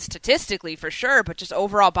seasons statistically for sure, but just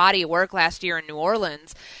overall body of work last year in New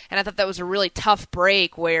Orleans. And I thought that was a really tough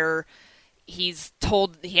break where he's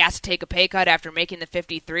told he has to take a pay cut after making the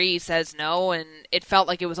 53. He says no, and it felt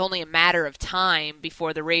like it was only a matter of time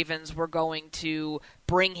before the Ravens were going to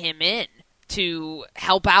bring him in to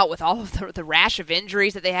help out with all of the rash of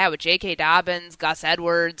injuries that they had with J.K. Dobbins, Gus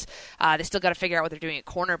Edwards. They still got to figure out what they're doing at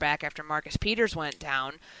cornerback after Marcus Peters went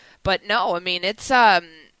down. But no, I mean, it's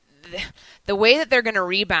the way that they're going to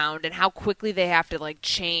rebound and how quickly they have to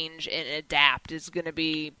change and adapt is going to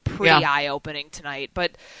be pretty eye-opening tonight.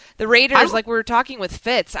 But the Raiders, like we were talking with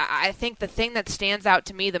Fitz, I think the thing that stands out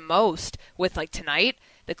to me the most with tonight,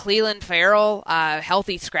 the Clelin Ferrell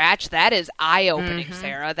healthy scratch, that is eye-opening,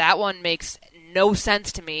 Sarah. That one makes no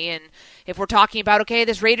sense to me. And if we're talking about, okay,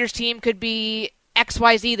 this Raiders team could be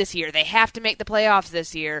XYZ this year, they have to make the playoffs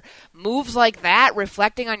this year, moves like that,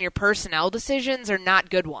 reflecting on your personnel decisions, are not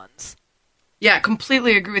good ones. Yeah,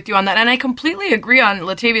 completely agree with you on that. And I completely agree on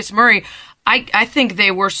Latavius Murray. I think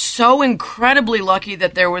they were so incredibly lucky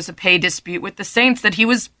that there was a pay dispute with the Saints that he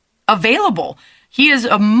was available. He is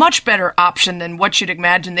a much better option than what you'd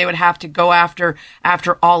imagine they would have to go after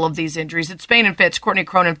all of these injuries. It's Spain and Fitz, Courtney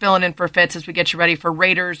Cronin filling in for Fitz as we get you ready for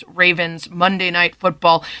Raiders, Ravens, Monday Night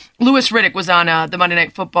Football. Louis Riddick was on the Monday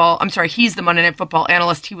Night Football. I'm sorry, he's the Monday Night Football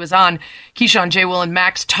analyst. He was on Keyshawn, J. Will, and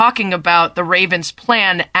Max talking about the Ravens'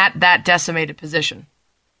 plan at that decimated position.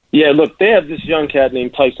 Yeah, look, they have this young cat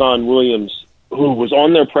named Tyson Williams who was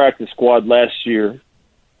on their practice squad last year,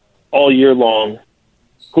 all year long,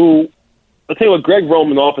 who, I'll tell you what, Greg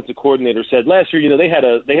Roman, the offensive coordinator, said last year, they had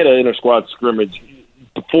an inter-squad scrimmage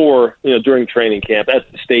before, during training camp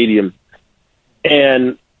at the stadium.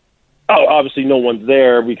 And obviously no one's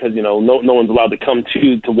there because, no one's allowed to come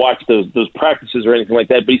to watch those practices or anything like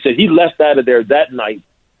that. But he said he left out of there that night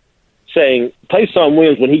saying Tyson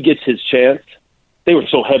Williams, when he gets his chance, they were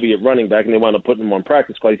so heavy at running back and they wound up putting him on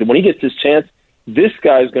practice squad. He said when he gets his chance, this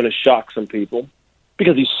guy's going to shock some people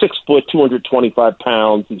because he's 6 foot, 225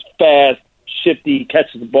 pounds. He's fast, shifty,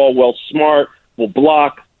 catches the ball well, smart, will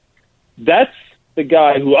block. That's the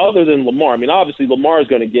guy who, other than Lamar, obviously Lamar is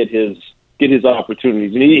going to get his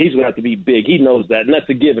opportunities. He's going to have to be big. He knows that, and that's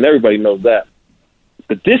a given. Everybody knows that.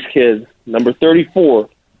 But this kid, number 34,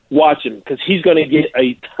 watch him because he's going to get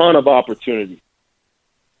a ton of opportunity.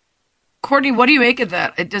 Courtney, what do you make of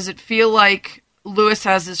that? Does it feel like Lewis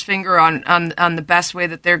has his finger on the best way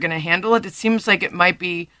that they're going to handle it? It seems like it might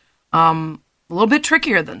be a little bit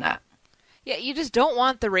trickier than that. Yeah, you just don't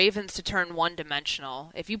want the Ravens to turn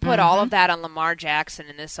one-dimensional. If you put all of that on Lamar Jackson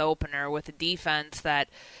in this opener with a defense that,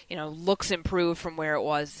 looks improved from where it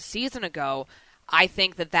was a season ago, I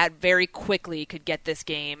think that very quickly could get this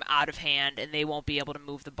game out of hand and they won't be able to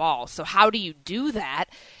move the ball. So how do you do that?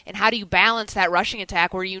 And how do you balance that rushing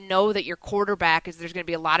attack where you know that your quarterback there's going to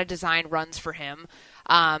be a lot of design runs for him,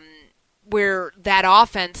 where that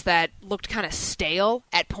offense that looked kind of stale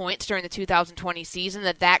at points during the 2020 season,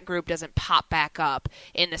 that group doesn't pop back up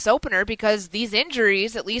in this opener because these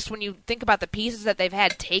injuries, at least when you think about the pieces that they've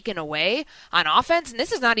had taken away on offense, and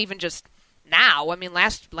this is not even just now.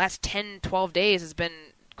 Last 10, 12 days has been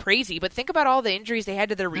crazy, but think about all the injuries they had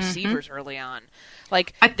to their receivers early on.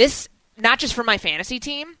 This, not just for my fantasy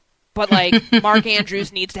team, but Mark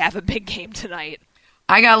Andrews needs to have a big game tonight.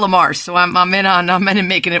 I got Lamar, so I'm in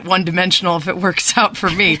making it one-dimensional if it works out for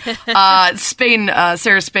me.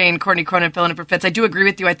 Sarah Spain, Courtney Cronin filling in for Fitz. I do agree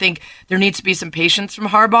with you. I think there needs to be some patience from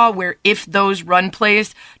Harbaugh where if those run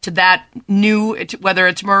plays to that whether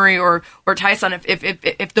it's Murray or Tyson,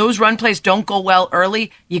 if those run plays don't go well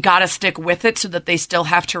early, you got to stick with it so that they still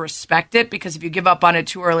have to respect it because if you give up on it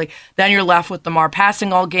too early, then you're left with Lamar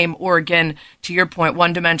passing all game or, again, to your point,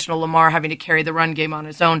 one-dimensional Lamar having to carry the run game on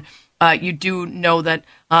his own. You do know that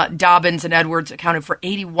Dobbins and Edwards accounted for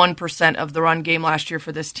 81% of the run game last year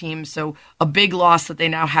for this team, so a big loss that they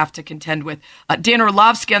now have to contend with. Dan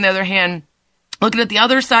Orlovsky, on the other hand, looking at the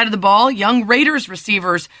other side of the ball, young Raiders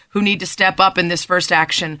receivers who need to step up in this first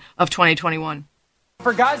action of 2021.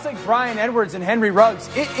 For guys like Bryan Edwards and Henry Ruggs,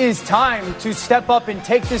 it is time to step up and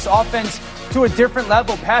take this offense to a different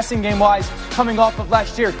level passing game-wise. coming off of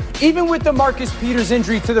last year. Even with the Marcus Peters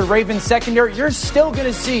injury to the Ravens secondary, you're still going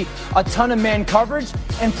to see a ton of man coverage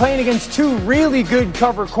and playing against two really good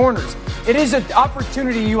cover corners. It is an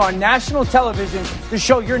opportunity you on national television to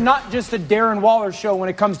show you're not just a Darren Waller show when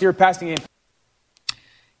it comes to your passing game.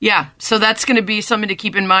 Yeah, so that's going to be something to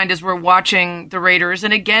keep in mind as we're watching the Raiders.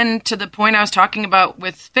 And again, to the point I was talking about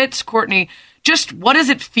with Fitz, Courtney, just what does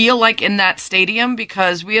it feel like in that stadium?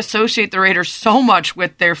 Because we associate the Raiders so much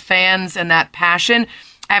with their fans and that passion.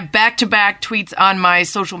 I have back-to-back tweets on my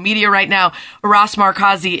social media right now. Aras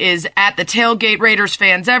Markazi is at the tailgate. Raiders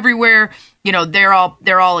fans everywhere. You know, they're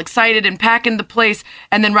all excited and packing the place.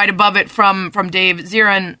 And then right above it from Dave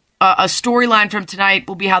Zirin, a storyline from tonight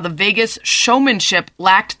will be how the Vegas showmanship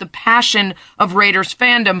lacked the passion of Raiders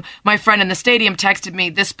fandom. My friend in the stadium texted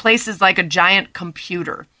me, this place is like a giant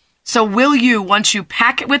computer. So will you, once you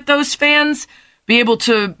pack it with those fans, be able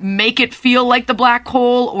to make it feel like the black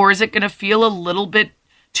hole, or is it going to feel a little bit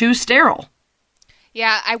too sterile?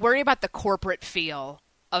 Yeah, I worry about the corporate feel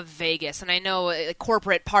of Vegas. And I know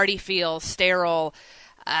corporate party feel, sterile.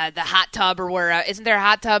 The hot tub, or where isn't there a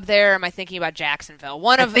hot tub there? Am I thinking about Jacksonville?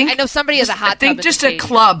 I know somebody has a hot tub. I think just a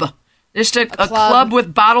club, just a club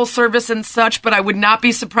with bottle service and such. But I would not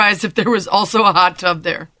be surprised if there was also a hot tub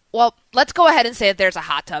there. Well, let's go ahead and say that there's a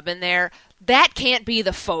hot tub in there. That can't be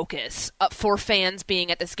the focus for fans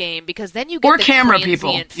being at this game, because then you get the camera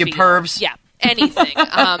people, you pervs. Yeah, anything.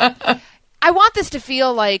 I want this to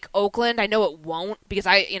feel like Oakland. I know it won't, because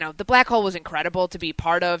the black hole was incredible to be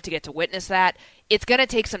part of, to get to witness that. It's going to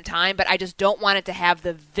take some time, but I just don't want it to have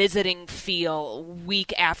the visiting feel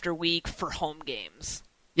week after week for home games.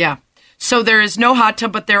 Yeah. So there is no hot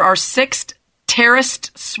tub, but there are 6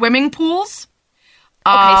 terraced swimming pools.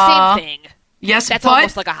 Okay, same thing. Yes, that's but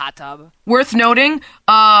almost like a hot tub. Worth noting,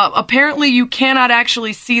 apparently you cannot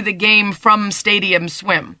actually see the game from Stadium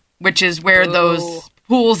Swim, which is where those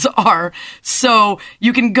pools are. So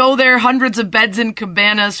you can go there, hundreds of beds and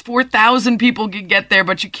cabanas, 4,000 people can get there,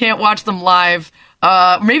 but you can't watch them live.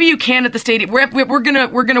 Maybe you can at the stadium. We're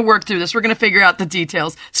gonna work through this. We're gonna figure out the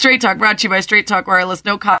details. Straight Talk brought to you by Straight Talk Wireless.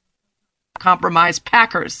 No compromise.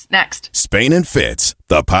 Packers next. Spain and Fitz,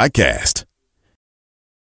 the podcast.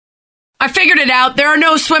 I figured it out. There are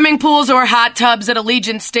no swimming pools or hot tubs at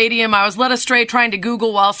Allegiant Stadium. I was led astray trying to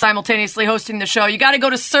Google while simultaneously hosting the show. You got to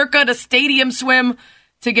go to Circa to Stadium Swim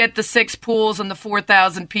to get the 6 pools and the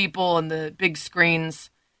 4,000 people and the big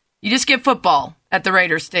screens. You just get football at the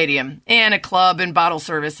Raiders Stadium and a club and bottle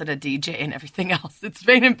service and a DJ and everything else. It's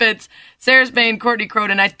Spain and Fitz, Sarah Spain, Courtney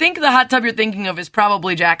Cronin. I think the hot tub you're thinking of is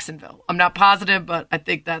probably Jacksonville. I'm not positive, but I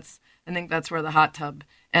think that's where the hot tub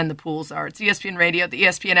and the pools are. It's ESPN Radio, the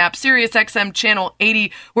ESPN app, Sirius XM Channel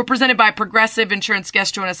 80. We're presented by Progressive Insurance.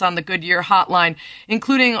 Guests join us on the Goodyear Hotline,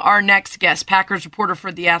 including our next guest, Packers reporter for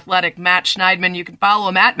The Athletic, Matt Schneidman. You can follow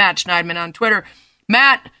him at Matt Schneidman on Twitter.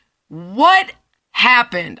 Matt, what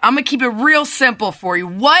happened? I'm going to keep it real simple for you.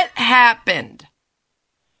 What happened?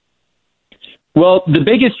 Well, the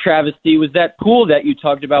biggest travesty was that pool that you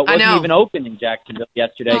talked about wasn't even open in Jacksonville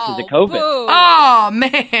yesterday because of COVID. Boo. Oh,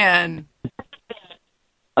 man.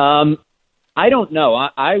 I don't know.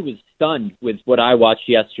 I was stunned with what I watched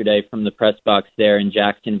yesterday from the press box there in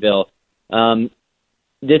Jacksonville.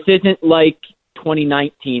 This isn't like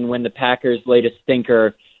 2019 when the Packers laid a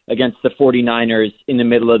stinker against the 49ers in the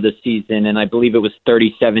middle of the season, and I believe it was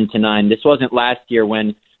 37-9. This wasn't last year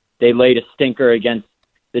when they laid a stinker against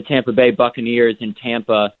the Tampa Bay Buccaneers in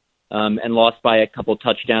Tampa and lost by a couple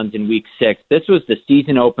touchdowns in Week 6. This was the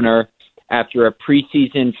season opener after a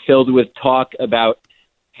preseason filled with talk about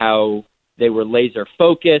how they were laser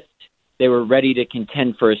focused. They were ready to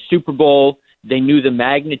contend for a Super Bowl. They knew the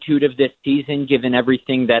magnitude of this season, given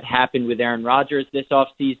everything that happened with Aaron Rodgers this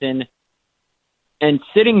offseason. And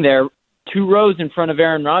sitting there 2 rows in front of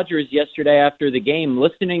Aaron Rodgers yesterday after the game,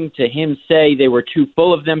 listening to him say they were too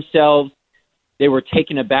full of themselves, they were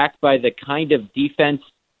taken aback by the kind of defense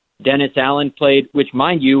Dennis Allen played, which,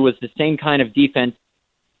 mind you, was the same kind of defense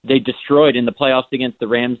they destroyed in the playoffs against the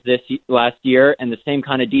Rams last year, and the same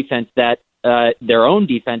kind of defense that their own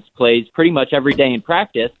defense plays pretty much every day in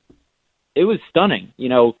practice. It was stunning. You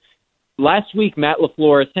know, last week Matt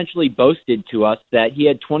LaFleur essentially boasted to us that he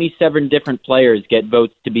had 27 different players get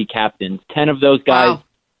votes to be captains. 10 of those guys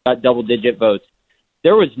got double-digit votes.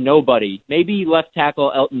 There was nobody, maybe left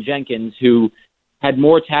tackle Elton Jenkins, who had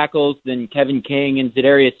more tackles than Kevin King and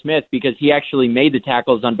Za'Darius Smith because he actually made the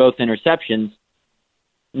tackles on both interceptions.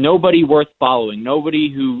 Nobody worth following, nobody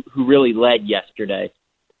who really led yesterday.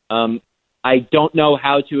 I don't know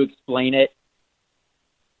how to explain it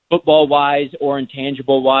football-wise or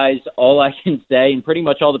intangible-wise. All I can say, and pretty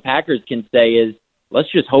much all the Packers can say, is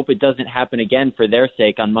let's just hope it doesn't happen again for their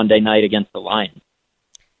sake on Monday night against the Lions.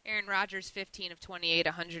 Aaron Rodgers, 15 of 28,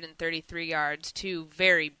 133 yards, 2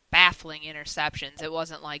 very baffling interceptions. It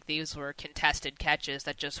wasn't like these were contested catches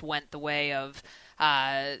that just went the way of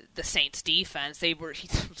the Saints defense. He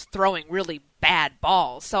was throwing really bad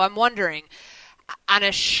balls. So I'm wondering, on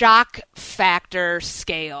a shock factor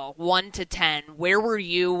scale, 1 to 10, where were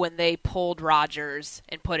you when they pulled Rodgers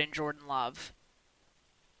and put in Jordan Love?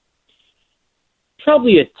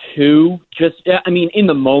 Probably a 2. In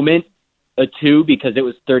the moment, a 2 because it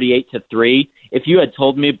was 38-3. If you had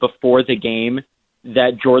told me before the game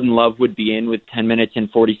that Jordan Love would be in with 10 minutes and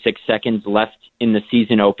 46 seconds left in the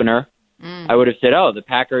season opener, I would have said, the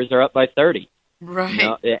Packers are up by 30.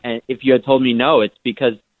 Right. And if you had told me no, it's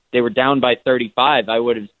because they were down by 35, I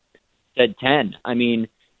would have said 10. I mean,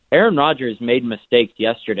 Aaron Rodgers made mistakes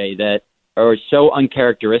yesterday that are so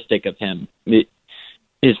uncharacteristic of him.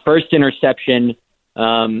 His first interception,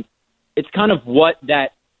 it's kind of what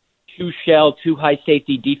that two high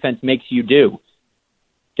safety defense makes you do.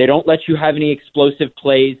 They don't let you have any explosive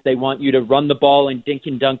plays. They want you to run the ball and dink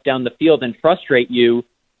and dunk down the field and frustrate you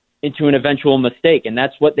into an eventual mistake. And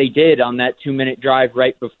that's what they did on that 2-minute drive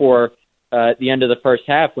right before the end of the first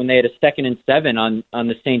half when they had a 2nd and 7 on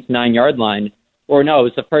the Saints 9-yard line. Or no, it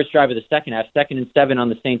was the first drive of the second half, 2nd and 7 on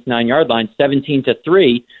the Saints 9-yard line,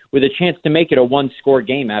 17-3, with a chance to make it a 1-score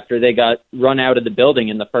game after they got run out of the building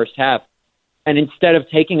in the first half. And instead of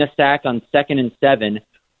taking a sack on 2nd and 7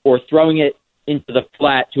 or throwing it into the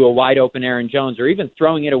flat to a wide-open Aaron Jones or even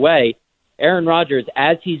throwing it away, Aaron Rodgers,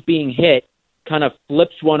 as he's being hit, kind of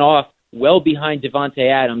flips one off well behind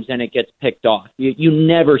Devontae Adams, and it gets picked off. You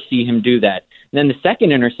never see him do that. And then the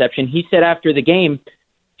second interception, he said after the game,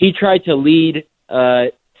 he tried to lead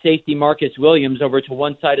safety Marcus Williams over to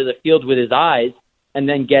one side of the field with his eyes and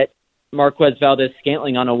then get Marquez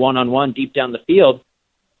Valdes-Scantling on a one-on-one deep down the field.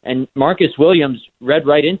 And Marcus Williams read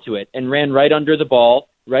right into it and ran right under the ball,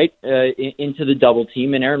 right into the double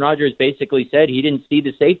team. And Aaron Rodgers basically said he didn't see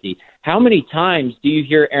the safety. How many times do you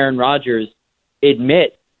hear Aaron Rodgers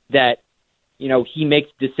admit that, he makes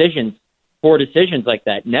poor decisions like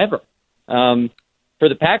that? Never. For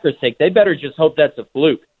the Packers' sake, they better just hope that's a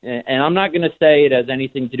fluke. And I'm not going to say it has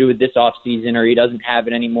anything to do with this offseason or he doesn't have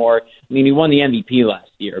it anymore. I mean, he won the MVP last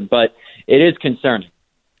year, but it is concerning.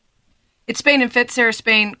 It's Spain and Fitz, Sarah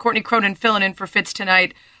Spain, Courtney Cronin filling in for Fitz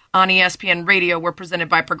tonight on ESPN Radio. We're presented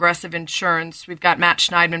by Progressive Insurance. We've got Matt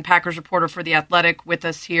Schneidman, Packers reporter for The Athletic, with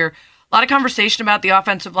us here. A lot of conversation about the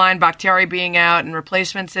offensive line, Bakhtiari being out and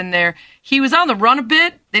replacements in there. He was on the run a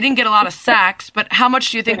bit. They didn't get a lot of sacks, but how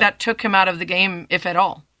much do you think that took him out of the game, if at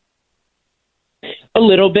all? A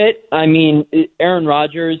little bit. I mean, Aaron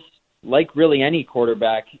Rodgers, like really any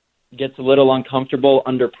quarterback, gets a little uncomfortable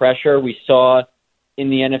under pressure. We saw in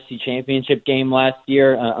the NFC Championship game last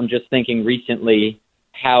year, I'm just thinking recently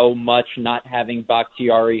how much not having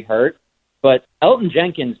Bakhtiari hurt. But Elton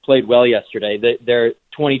Jenkins played well yesterday. Their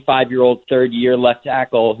 25-year-old third-year left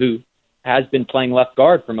tackle who has been playing left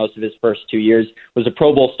guard for most of his first 2 years was a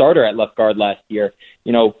Pro Bowl starter at left guard last year.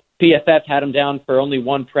 PFF had him down for only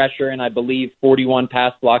 1 pressure and I believe 41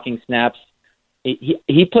 pass blocking snaps.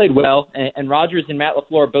 He played well, and Rodgers and Matt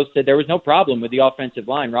LaFleur both said there was no problem with the offensive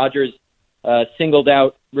line. Rodgers singled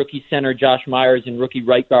out rookie center Josh Myers and rookie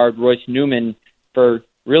right guard Royce Newman for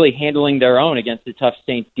really handling their own against the tough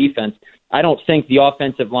Saints defense. I don't think the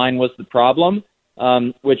offensive line was the problem,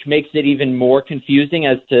 which makes it even more confusing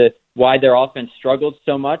as to why their offense struggled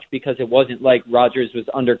so much, because it wasn't like Rodgers was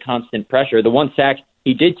under constant pressure. The 1 sack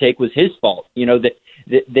he did take was his fault. That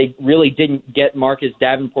they really didn't get Marcus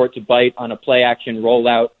Davenport to bite on a play-action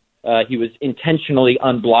rollout. He was intentionally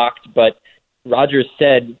unblocked, but Rodgers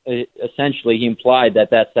said, essentially, he implied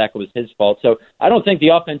that sack was his fault. So I don't think the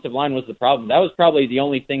offensive line was the problem. That was probably the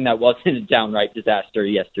only thing that wasn't a downright disaster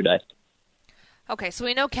yesterday. Okay, so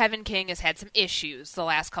we know Kevin King has had some issues the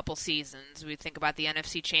last couple seasons. We think about the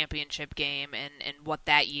NFC Championship game and what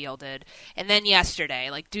that yielded. And then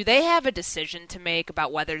yesterday, do they have a decision to make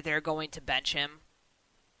about whether they're going to bench him?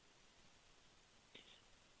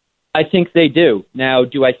 I think they do. Now,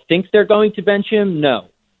 do I think they're going to bench him? No,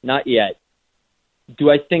 not yet. Do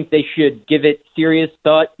I think they should give it serious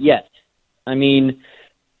thought? Yes. I mean,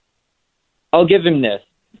 I'll give him this.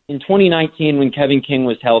 In 2019, when Kevin King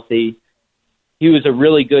was healthy, he was a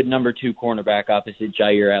really good number 2 cornerback opposite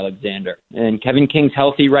Jair Alexander. And Kevin King's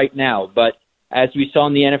healthy right now, but as we saw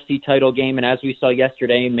in the NFC title game and as we saw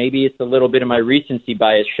yesterday, maybe it's a little bit of my recency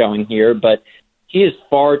bias showing here, but he is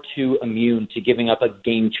far too immune to giving up a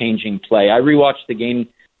game-changing play. I rewatched the game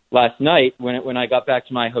last night when I got back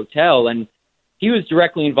to my hotel, and he was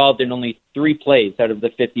directly involved in only 3 plays out of the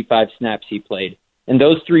 55 snaps he played. And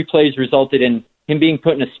those 3 plays resulted in him being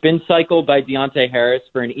put in a spin cycle by Deontay Harris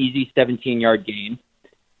for an easy 17-yard gain,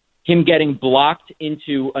 him getting blocked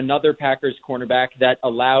into another Packers cornerback that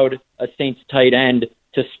allowed a Saints tight end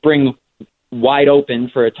to spring wide open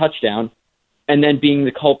for a touchdown, and then being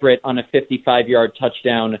the culprit on a 55-yard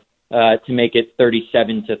touchdown to make it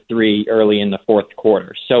 37-3 early in the fourth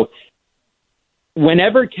quarter. So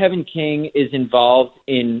whenever Kevin King is involved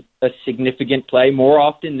in a significant play, more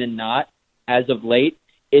often than not, as of late,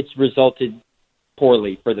 it's resulted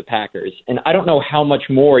poorly for the Packers. And I don't know how much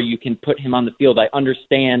more you can put him on the field. I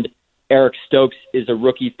understand Eric Stokes is a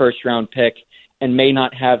rookie first-round pick and may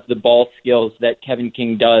not have the ball skills that Kevin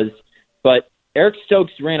King does, but Eric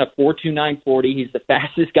Stokes ran a 4.29 40. He's the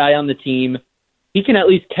fastest guy on the team. He can at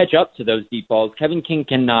least catch up to those deep balls. Kevin King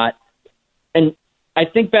cannot. And I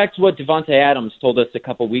think back to what Devontae Adams told us a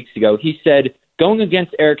couple weeks ago. He said, going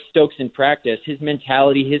against Eric Stokes in practice, his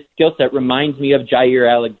mentality, his skill set reminds me of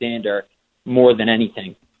Jair Alexander more than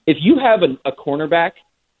anything. If you have a cornerback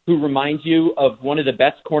who reminds you of one of the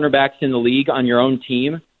best cornerbacks in the league on your own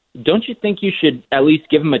team, don't you think you should at least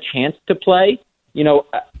give him a chance to play? You know,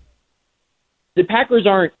 the Packers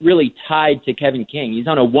aren't really tied to Kevin King. He's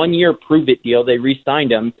on a 1-year prove-it deal. They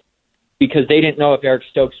re-signed him because they didn't know if Eric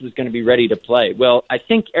Stokes was going to be ready to play. Well, I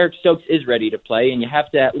think Eric Stokes is ready to play, and you have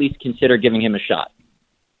to at least consider giving him a shot.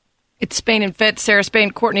 It's Spain and Fitz. Sarah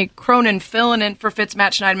Spain, Courtney Cronin filling in for Fitz.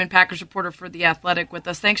 Matt Schneidman, Packers reporter for The Athletic with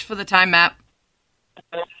us. Thanks for the time, Matt.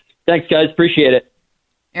 Thanks, guys. Appreciate it.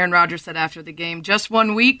 Aaron Rodgers said after the game, just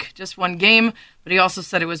 1 week, just one game, but he also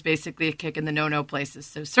said it was basically a kick in the no-no places.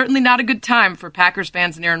 So certainly not a good time for Packers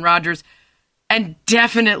fans and Aaron Rodgers, and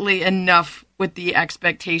definitely enough with the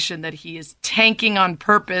expectation that he is tanking on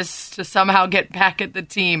purpose to somehow get back at the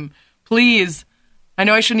team. Please. I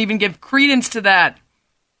know I shouldn't even give credence to that,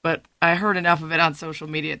 but I heard enough of it on social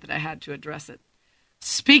media that I had to address it.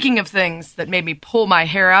 Speaking of things that made me pull my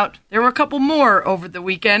hair out, there were a couple more over the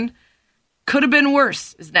weekend. Could have been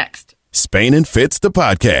worse is next. Spain and Fitz, the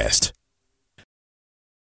podcast.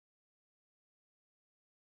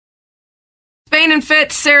 Spain and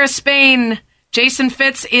Fitz, Sarah Spain. Jason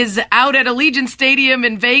Fitz is out at Allegiant Stadium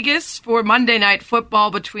in Vegas for Monday Night Football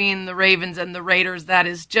between the Ravens and the Raiders. That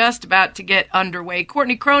is just about to get underway.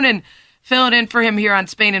 Courtney Cronin filling in for him here on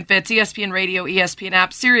Spain and Fitz, ESPN Radio, ESPN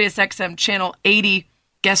app, Sirius XM Channel 80.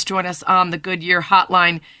 Guests join us on the Goodyear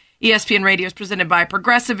Hotline. ESPN Radio is presented by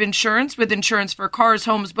Progressive Insurance, with insurance for cars,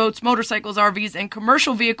 homes, boats, motorcycles, RVs, and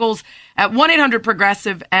commercial vehicles at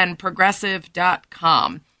 1-800-PROGRESSIVE and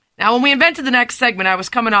Progressive.com. Now, when we invented the next segment, I was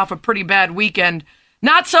coming off a pretty bad weekend.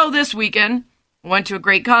 Not so this weekend. I went to a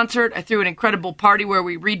great concert. I threw an incredible party where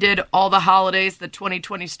we redid all the holidays that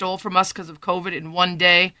 2020 stole from us because of COVID in one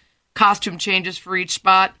day. Costume changes for each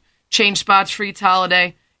spot, change spots for each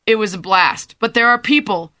holiday. It was a blast. But there are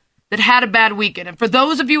people that had a bad weekend. And for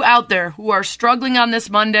those of you out there who are struggling on this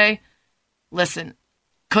Monday, listen,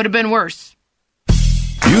 could have been worse.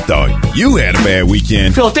 You thought you had a bad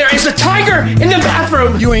weekend. Phil, there is a tiger in the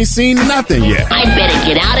bathroom. You ain't seen nothing yet. I better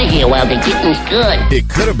get out of here while the getting's good. It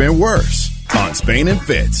could have been worse on Spain and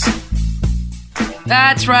Fitz.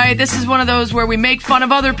 That's right. This is one of those where we make fun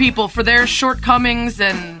of other people for their shortcomings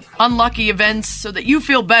and unlucky events so that you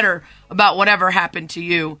feel better about whatever happened to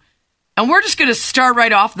you. And we're just going to start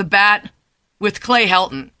right off the bat with Clay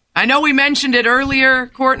Helton. I know we mentioned it earlier,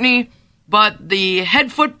 Courtney, but the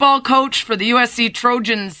head football coach for the USC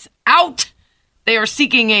Trojans out. They are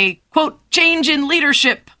seeking a, quote, change in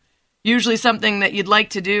leadership. Usually something that you'd like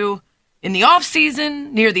to do in the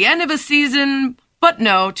offseason, near the end of a season. But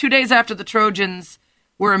no, 2 days after the Trojans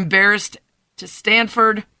were embarrassed to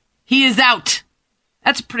Stanford, he is out.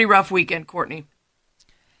 That's a pretty rough weekend, Courtney.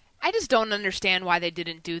 I just don't understand why they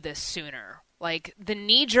didn't do this sooner. Like, the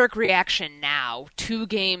knee-jerk reaction now, 2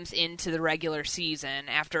 games into the regular season,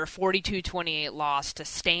 after a 42-28 loss to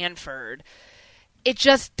Stanford, it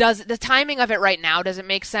just does. The timing of it right now doesn't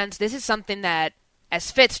make sense. This is something that,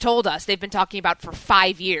 as Fitz told us, they've been talking about for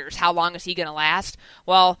 5 years. How long is he going to last?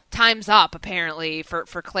 Well, time's up, apparently, for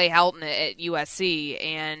Clay Helton at USC,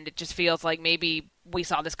 and it just feels like maybe we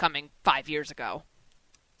saw this coming 5 years ago.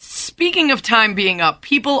 Speaking of time being up,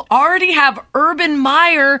 people already have Urban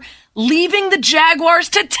Meyer leaving the Jaguars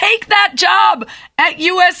to take that job at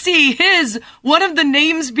USC. One of the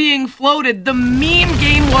names being floated. The meme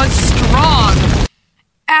game was strong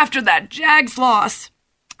after that Jags loss.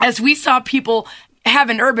 As we saw people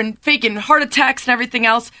having Urban faking heart attacks and everything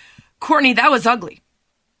else. Courtney, that was ugly.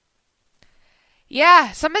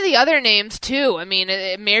 Yeah, some of the other names, too. I mean,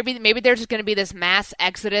 maybe there's just going to be this mass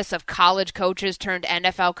exodus of college coaches turned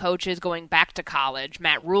NFL coaches going back to college.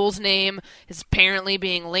 Matt Rule's name is apparently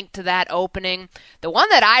being linked to that opening. The one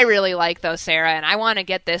that I really like, though, Sarah, and I want to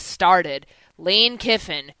get this started, Lane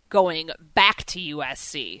Kiffin going back to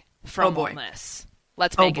USC from Ole Miss.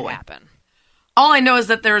 Let's make it happen. All I know is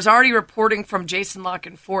that there's already reporting from Jason La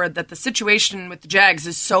Canfora that the situation with the Jags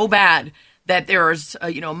is so bad that there's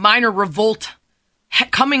a minor revolt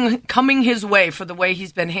coming his way for the way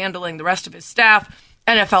he's been handling the rest of his staff,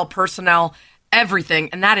 NFL personnel, everything.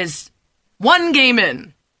 And that is one game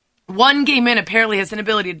in. One game in, apparently his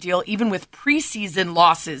inability to deal, even with preseason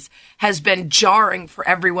losses, has been jarring for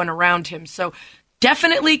everyone around him. So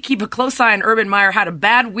definitely keep a close eye on Urban Meyer. Had a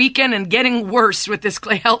bad weekend and getting worse with this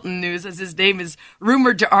Clay Helton news, as his name is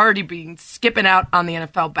rumored to already be skipping out on the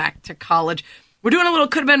NFL back to college. We're doing a little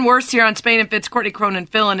could have been worse here on Spain and Fitz. Courtney Cronin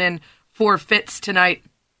filling in for Fitz tonight.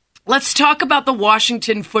 Let's talk about the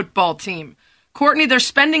Washington football team. Courtney, they're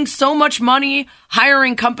spending so much money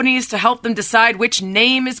hiring companies to help them decide which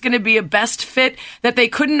name is going to be a best fit that they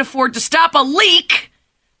couldn't afford to stop a leak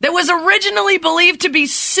that was originally believed to be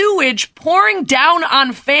sewage pouring down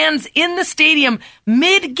on fans in the stadium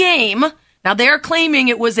mid-game. Now, they're claiming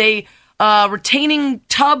it was a retaining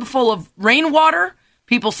tub full of rainwater.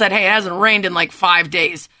 People said, hey, it hasn't rained in like 5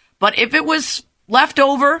 days. But if it was left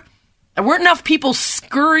over, there weren't enough people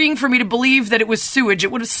scurrying for me to believe that it was sewage.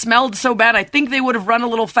 It would have smelled so bad. I think they would have run a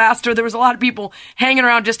little faster. There was a lot of people hanging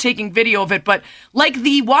around just taking video of it. But like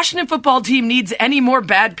the Washington football team needs any more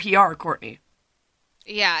bad PR, Courtney.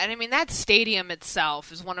 Yeah, and I mean, that stadium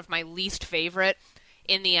itself is one of my least favorite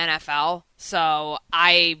in the NFL. So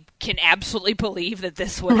I can absolutely believe that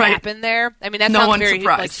this would happen there. I mean, that sounds very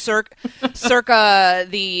like circa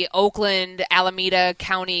the Oakland Alameda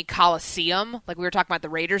County Coliseum. Like we were talking about the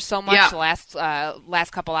Raiders so much the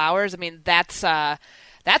last couple hours. I mean, that's what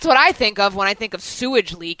I think of when I think of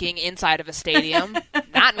sewage leaking inside of a stadium.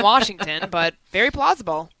 Not in Washington, but very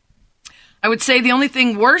plausible. I would say the only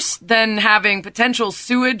thing worse than having potential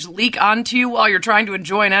sewage leak onto you while you're trying to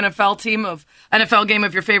enjoy an NFL game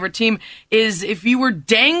of your favorite team is if you were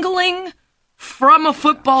dangling from a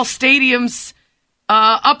football stadium's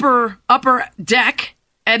upper deck,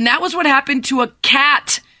 and that was what happened to a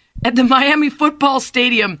cat at the Miami football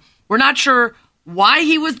stadium. We're not sure why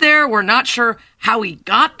he was there. We're not sure how he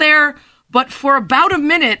got there, but for about a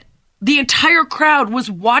minute, the entire crowd was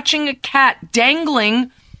watching a cat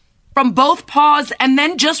dangling from both paws and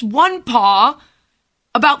then just one paw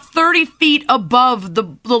about 30 feet above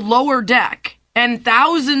the lower deck. And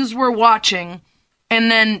thousands were watching. And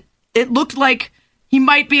then it looked like he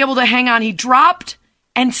might be able to hang on. He dropped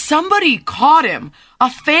and somebody caught him. A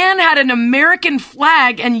fan had an American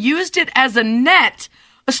flag and used it as a net.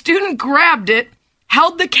 A student grabbed it,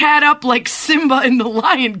 held the cat up like Simba in The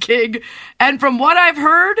Lion King. And from what I've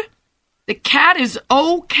heard, the cat is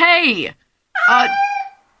okay.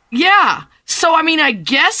 Yeah, so I mean, I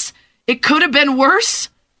guess it could have been worse,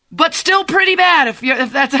 but still pretty bad if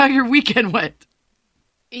that's how your weekend went.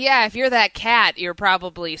 Yeah, if you're that cat, you're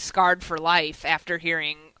probably scarred for life after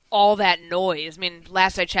hearing all that noise. I mean,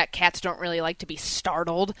 last I checked, cats don't really like to be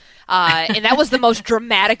startled, and that was the most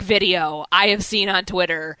dramatic video I have seen on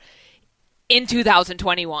Twitter in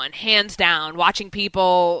 2021, hands down, watching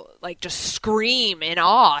people like just scream in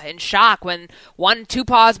awe and shock when two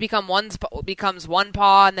paws becomes one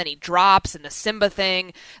paw and then he drops and the Simba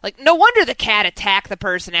thing. Like, no wonder the cat attacked the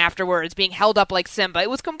person afterwards, being held up like Simba. It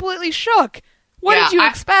was completely shook. What did you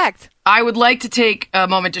expect? I would like to take a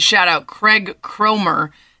moment to shout out Craig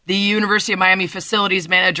Cromer, the University of Miami facilities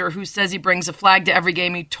manager, who says he brings a flag to every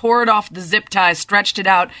game. He tore it off the zip tie, stretched it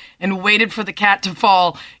out, and waited for the cat to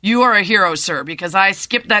fall. You are a hero, sir, because I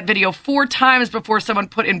skipped that video 4 times before someone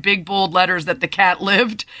put in big, bold letters that the cat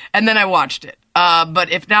lived, and then I watched it. But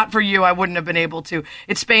if not for you, I wouldn't have been able to.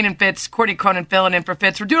 It's Spain and Fitz. Courtney Cronin filling in for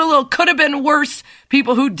Fitz. We're doing a little could have been worse.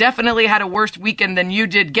 People who definitely had a worse weekend than you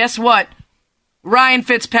did. Guess what? Ryan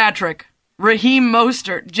Fitzpatrick, Raheem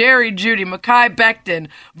Mostert, Jerry Jeudy, Mekhi Becton,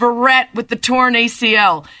 Verrett with the torn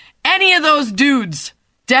ACL. Any of those dudes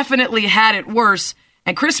definitely had it worse.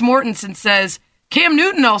 And Chris Mortensen says Cam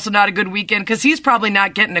Newton also not a good weekend because he's probably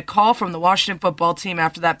not getting a call from the Washington football team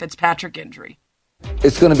after that Fitzpatrick injury.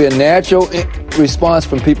 It's going to be a natural response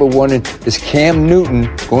from people wondering, is Cam Newton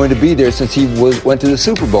going to be there since he went to the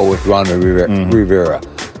Super Bowl with Ron Rivera?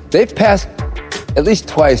 They've passed at least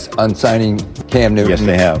twice on signing Cam Newton. Yes,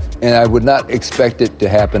 they have. And I would not expect it to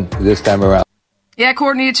happen this time around. Yeah,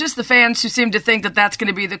 Courtney, it's just the fans who seem to think that that's going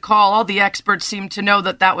to be the call. All the experts seem to know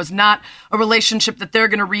that that was not a relationship that they're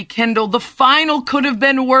going to rekindle. The final could have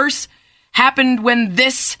been worse. happened when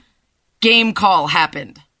this game call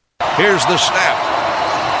happened. Here's the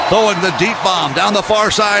snap. Throwing the deep bomb down the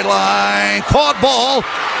far sideline. Caught ball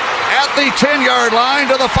at the 10-yard line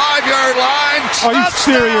to the 5-yard line. Are you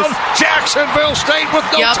serious? Jacksonville State with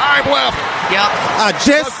no time left. I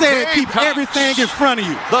just said keep everything in front of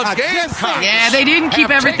you. Yeah, they didn't keep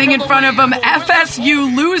everything in front of them.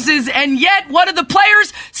 FSU loses, and yet one of the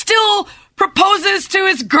players still proposes to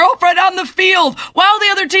his girlfriend on the field while the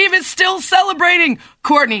other team is still celebrating.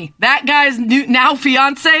 Courtney, that guy's now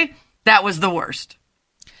fiance, that was the worst.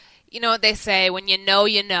 You know what they say, when you know,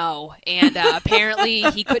 you know. And apparently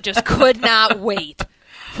he could not wait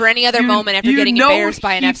for any other moment after getting embarrassed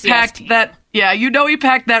by an FCS team. He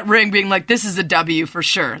packed that ring being like, this is a W for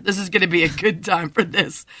sure. This is going to be a good time for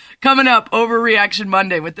this. Coming up, Overreaction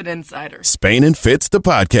Monday with an insider. Spain and Fitz, the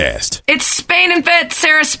podcast. It's Spain and Fitz.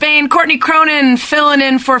 Sarah Spain, Courtney Cronin filling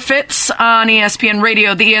in for Fitz on ESPN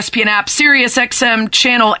Radio, the ESPN app, Sirius XM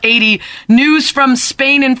Channel 80. News from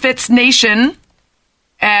Spain and Fitz Nation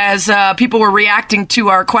as people were reacting to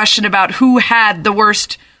our question about who had the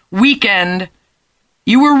worst weekend.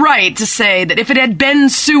 You were right to say that if it had been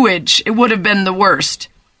sewage, it would have been the worst.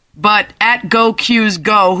 But at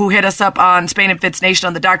GoQsGo, who hit us up on Spain and Fitz Nation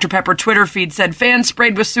on the Dr. Pepper Twitter feed, said fans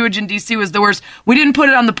sprayed with sewage in D.C. was the worst. We didn't put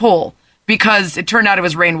it on the poll because it turned out it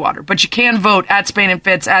was rainwater. But you can vote at Spain and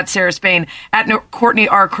Fitz, at Sarah Spain, at Courtney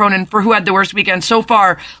R. Cronin for who had the worst weekend. So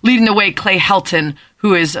far, leading the way, Clay Helton,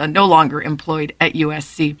 who is no longer employed at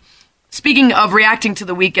USC. Speaking of reacting to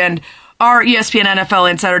the weekend, our ESPN NFL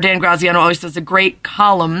insider, Dan Graziano, always does a great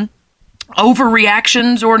column,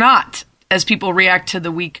 Overreactions or Not, as people react to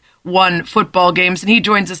the Week 1 football games. And he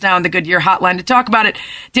joins us now on the Goodyear Hotline to talk about it.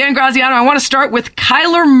 Dan Graziano, I want to start with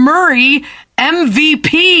Kyler Murray,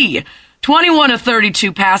 MVP. 21 of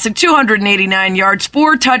 32 passing, 289 yards,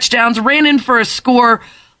 4 touchdowns, ran in for a score,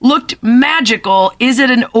 looked magical. Is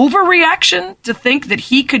it an overreaction to think that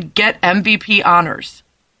he could get MVP honors?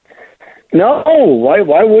 No,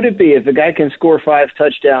 why would it be if a guy can score 5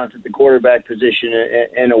 touchdowns at the quarterback position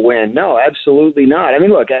and a win? No, absolutely not. I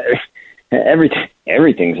mean, look,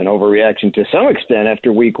 everything's an overreaction to some extent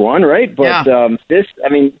after week 1, right? But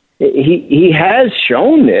he has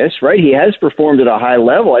shown this, right? He has performed at a high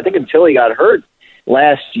level. I think until he got hurt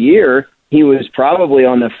last year, he was probably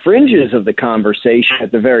on the fringes of the conversation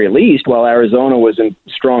at the very least, while Arizona was in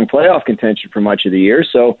strong playoff contention for much of the year.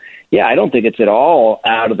 So, yeah, I don't think it's at all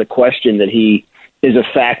out of the question that he is a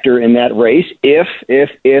factor in that race if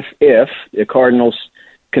the Cardinals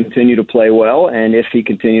continue to play well and if he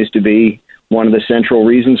continues to be one of the central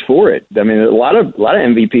reasons for it. I mean, a lot of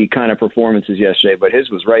MVP kind of performances yesterday, but his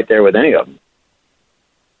was right there with any of them.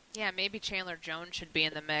 Yeah, maybe Chandler Jones should be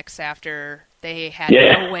in the mix after they had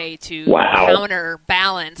no way to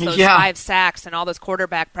counterbalance those 5 sacks and all those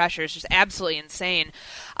quarterback pressures. Just absolutely insane.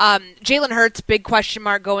 Jalen Hurts, big question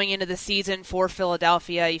mark going into the season for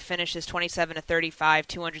Philadelphia. He finishes 27 of 35,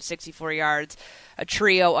 264 yards, a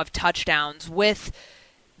trio of touchdowns. With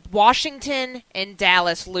Washington and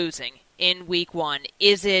Dallas losing in week 1,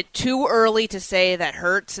 is it too early to say that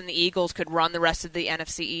Hurts and the Eagles could run the rest of the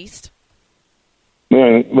NFC East?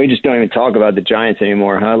 We just don't even talk about the Giants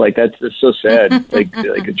anymore, huh? Like that's so sad. like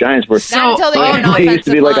the Giants were they used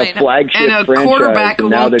to be like a flagship and a franchise, quarterback who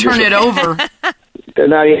now won't they're turn it over. They're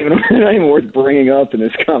not even worth bringing up in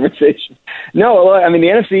this conversation. No, I mean the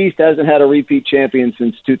NFC East hasn't had a repeat champion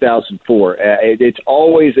since 2004. It's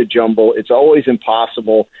always a jumble. It's always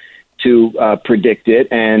impossible to predict it,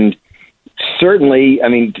 and certainly, I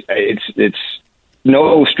mean, it's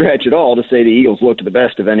no stretch at all to say the Eagles looked the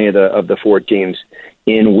best of any of the 4 teams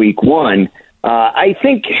in week 1. I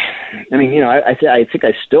think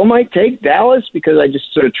I still might take Dallas because I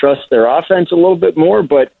just sort of trust their offense a little bit more.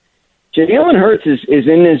 But Jalen Hurts is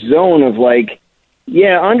in this zone of like,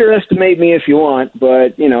 yeah, underestimate me if you want,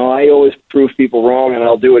 but I always prove people wrong and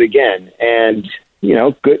I'll do it again. And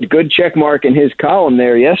good check mark in his column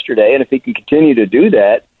there yesterday. And if he can continue to do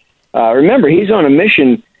that, remember he's on a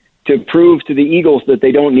mission to prove to the Eagles that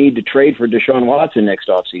they don't need to trade for Deshaun Watson next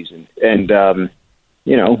offseason. And,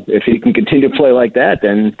 if he can continue to play like that,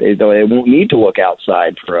 then they won't need to look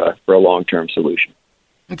outside for a long-term solution.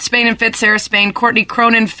 It's Spain and Fitz, Sarah Spain, Courtney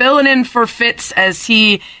Cronin filling in for Fitz as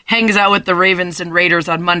he hangs out with the Ravens and Raiders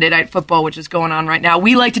on Monday Night Football, which is going on right now.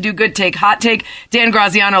 We like to do good take, hot take. Dan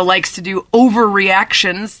Graziano likes to do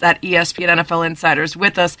overreactions. That ESPN NFL Insider's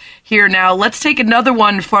with us here now. Let's take another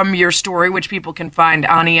one from your story, which people can find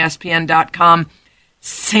on ESPN.com.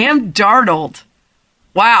 Sam Darnold.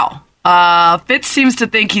 Wow. Fitz seems to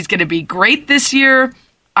think he's going to be great this year.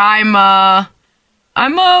 I'm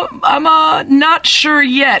I'm not sure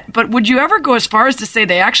yet, but would you ever go as far as to say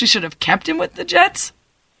they actually should have kept him with the Jets?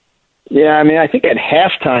 Yeah, I mean, I think at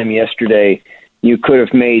halftime yesterday you could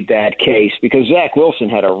have made that case because Zach Wilson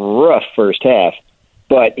had a rough first half,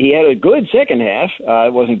 but he had a good second half.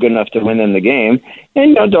 It wasn't good enough to win them the game.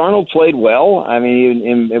 And Darnold played well. I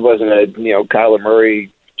mean, it wasn't a Kyler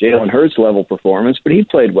Murray, Jalen Hurts level performance, but he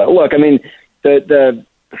played well. Look, I mean, the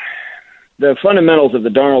fundamentals of the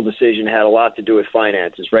Darnold decision had a lot to do with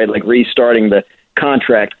finances, right? Like restarting the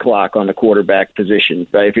contract clock on the quarterback position.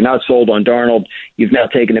 Right? If you're not sold on Darnold, you've now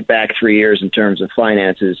taken it back 3 years in terms of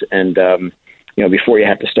finances, and before you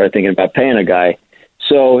have to start thinking about paying a guy.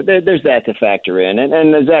 So there's that to factor in.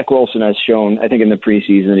 And Zach Wilson has shown, I think, in the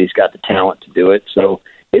preseason that he's got the talent to do it. So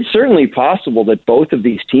it's certainly possible that both of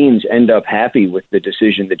these teams end up happy with the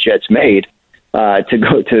decision the Jets made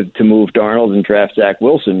to move Darnold and draft Zach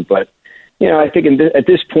Wilson. But I think at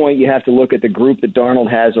this point you have to look at the group that Darnold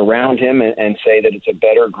has around him and say that it's a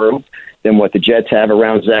better group than what the Jets have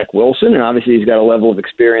around Zach Wilson. And obviously he's got a level of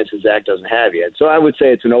experience that Zach doesn't have yet. So I would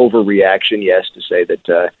say it's an overreaction, yes, to say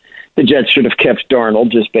that the Jets should have kept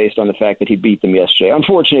Darnold just based on the fact that he beat them yesterday.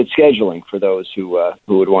 Unfortunate scheduling for those who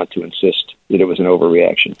would want to insist that it was an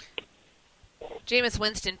overreaction. Jameis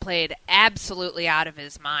Winston played absolutely out of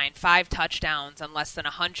his mind. 5 touchdowns on less than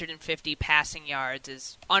 150 passing yards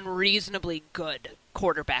is unreasonably good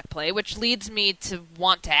quarterback play, which leads me to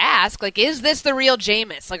want to ask, is this the real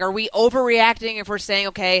Jameis? Are we overreacting if we're saying,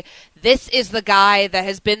 okay, this is the guy that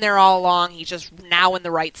has been there all along, he's just now in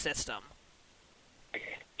the right system?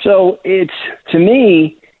 So to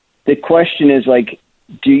me, the question is,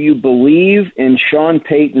 do you believe in Sean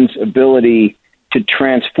Payton's ability to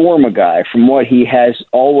transform a guy from what he has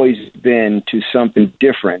always been to something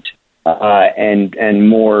different and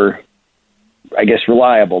more, I guess,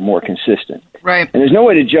 reliable, more consistent? Right. And there's no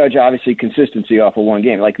way to judge, obviously, consistency off of one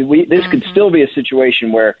game. This could still be a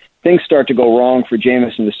situation where things start to go wrong for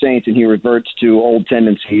Jameis and the Saints, and he reverts to old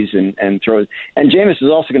tendencies and throws. And Jameis is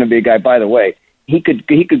also going to be a guy, by the way, he could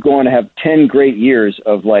go on to have 10 great years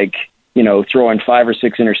of throwing 5 or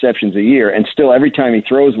 6 interceptions a year, and still every time he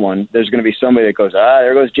throws one, there's going to be somebody that goes,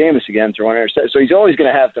 there goes Jameis again throwing an interception. So he's always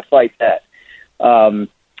going to have to fight that.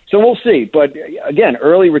 So we'll see. But again,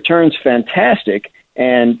 early returns fantastic,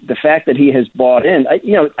 and the fact that he has bought in,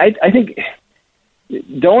 I think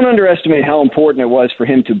don't underestimate how important it was for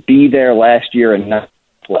him to be there last year and not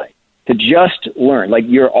play. To just learn.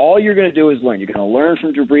 All you're going to do is learn. You're going to learn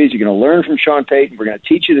from Drew Brees. You're going to learn from Sean Payton. We're going to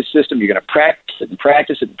teach you the system. You're going to practice it and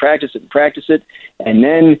practice it and practice it and practice it. And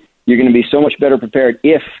then you're going to be so much better prepared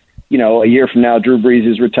if, a year from now, Drew Brees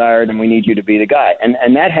is retired and we need you to be the guy.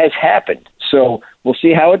 And that has happened. So we'll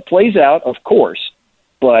see how it plays out, of course.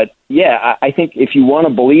 But, yeah, I think if you want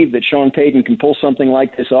to believe that Sean Payton can pull something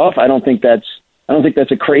like this off, I don't think that's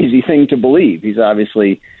a crazy thing to believe. He's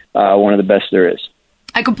obviously one of the best there is.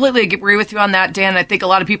 I completely agree with you on that, Dan. I think a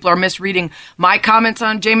lot of people are misreading my comments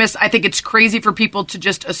on Jameis. I think it's crazy for people to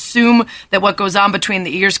just assume that what goes on between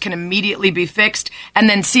the ears can immediately be fixed and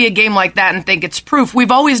then see a game like that and think it's proof.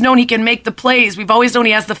 We've always known he can make the plays. We've always known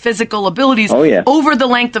he has the physical abilities. Oh, yeah. Over the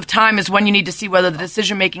length of time is when you need to see whether the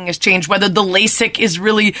decision-making has changed, whether the LASIK is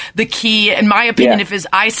really the key. In my opinion, if his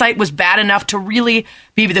eyesight was bad enough to really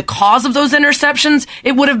be the cause of those interceptions,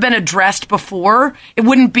 it would have been addressed before. It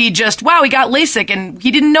wouldn't be just, wow, he got LASIK and he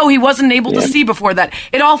didn't know he wasn't able to see before that.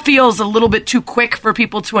 It all feels a little bit too quick for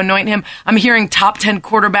people to anoint him. I'm hearing top 10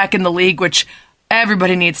 quarterback in the league, which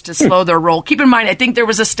everybody needs to slow their roll. Keep in mind, I think there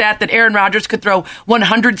was a stat that Aaron Rodgers could throw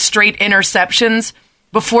 100 straight interceptions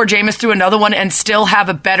before Jameis threw another one and still have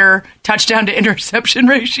a better touchdown to interception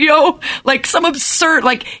ratio. Some absurd,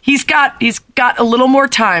 he's got a little more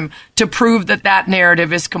time to prove that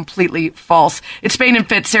narrative is completely false. It's Spain and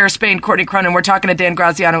Fitz, Sarah Spain, Courtney Cronin. We're talking to Dan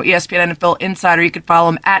Graziano, ESPN NFL Insider. You can follow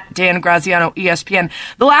him at Dan Graziano, ESPN.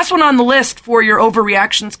 The last one on the list for your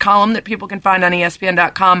overreactions column that people can find on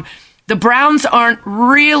ESPN.com. The Browns aren't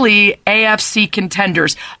really AFC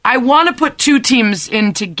contenders. I want to put two teams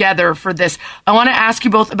in together for this. I want to ask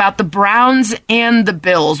you both about the Browns and the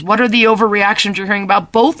Bills. What are the overreactions you're hearing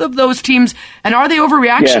about both of those teams? And are they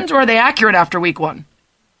overreactions or are they accurate after week one?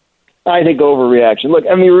 I think overreaction. Look,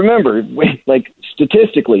 remember,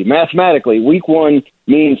 statistically, mathematically, week one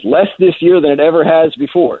means less this year than it ever has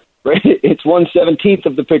before. Right? It's 1/17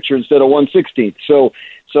 of the picture instead of 1/16. So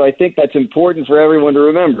I think that's important for everyone to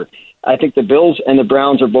remember. I think the Bills and the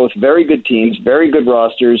Browns are both very good teams, very good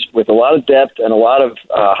rosters with a lot of depth and a lot of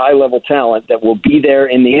high-level talent that will be there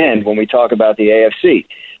in the end when we talk about the AFC.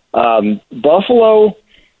 Buffalo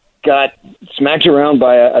got smacked around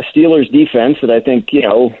by a Steelers defense that I think,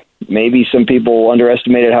 Maybe some people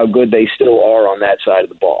underestimated how good they still are on that side of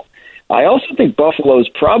the ball. I also think Buffalo's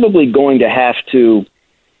probably going to have to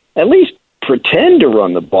at least pretend to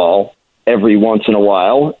run the ball every once in a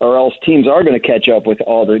while, or else teams are going to catch up with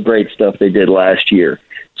all the great stuff they did last year.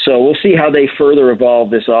 So we'll see how they further evolve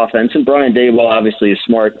this offense. And Brian Daboll obviously is a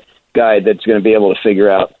smart guy that's going to be able to figure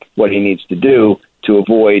out what he needs to do to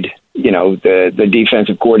avoid, the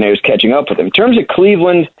defensive coordinators catching up with him. In terms of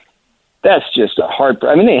Cleveland, that's just a hard.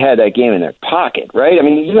 They had that game in their pocket, right?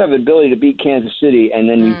 You have the ability to beat Kansas City, and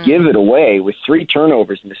then you give it away with 3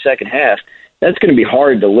 turnovers in the second half. That's going to be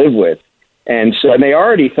hard to live with. And so they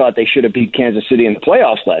already thought they should have beat Kansas City in the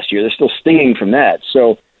playoffs last year. They're still stinging from that.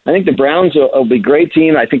 So I think the Browns will be a great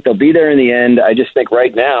team. I think they'll be there in the end. I just think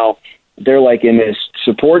right now they're like in this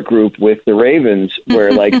support group with the Ravens where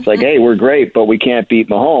it's like, hey, we're great, but we can't beat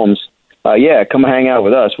Mahomes. Come hang out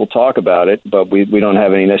with us. We'll talk about it, but we don't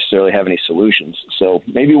necessarily have any solutions. So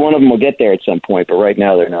maybe one of them will get there at some point, but right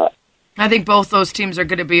now they're not. I think both those teams are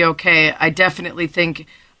going to be okay. I definitely think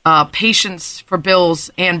patience for Bills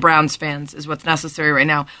and Browns fans is what's necessary right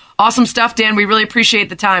now. Awesome stuff, Dan. We really appreciate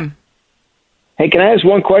the time. Hey, can I ask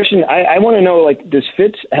one question? I want to know, does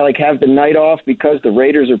Fitz have the night off because the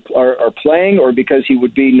Raiders are playing, or because he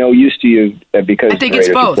would be no use to you because I think the it's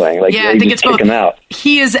Raiders both. are playing? I think it's both. Him out?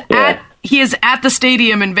 He is at the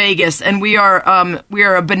stadium in Vegas, and we are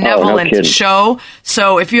a benevolent show.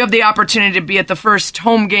 So if you have the opportunity to be at the first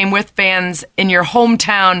home game with fans in your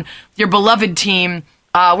hometown, your beloved team,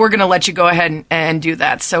 we're going to let you go ahead and do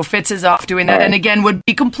that. So Fitz is off doing that, and again, would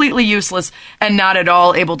be completely useless and not at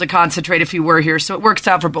all able to concentrate if he were here. So it works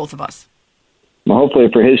out for both of us. Well, hopefully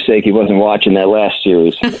for his sake, he wasn't watching that last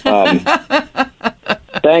series.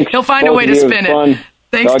 Thanks. He'll find a way to spin it.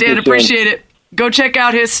 Thanks, Dan. Appreciate it. Go check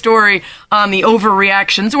out his story on the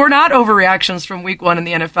overreactions or not overreactions from week 1 in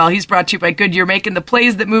the NFL. He's brought to you by Goodyear, making the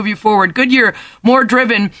plays that move you forward. Goodyear, more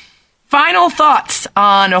driven. Final thoughts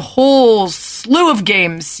on a whole slew of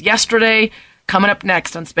games yesterday, coming up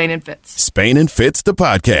next on Spain and Fitz. Spain and Fitz, the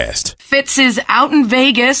podcast. Fitz is out in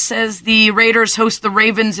Vegas as the Raiders host the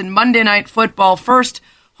Ravens in Monday Night Football. First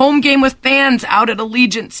home game with fans out at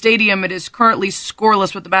Allegiant Stadium. It is currently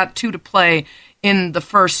scoreless with about 2 to play in the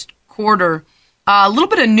first quarter. A little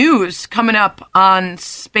bit of news coming up on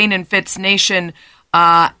Spain and Fitz Nation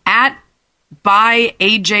by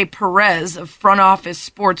AJ Perez of Front Office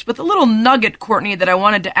Sports with a little nugget, Courtney, that I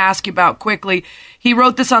wanted to ask you about quickly. He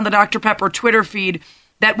wrote this on the Dr. Pepper Twitter feed,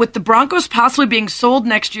 that with the Broncos possibly being sold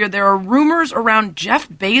next year, there are rumors around Jeff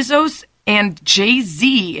Bezos and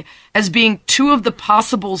Jay-Z as being 2 of the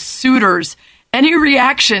possible suitors. Any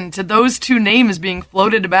reaction to those 2 names being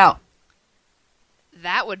floated about?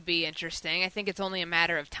 That would be interesting. I think it's only a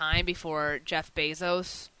matter of time before Jeff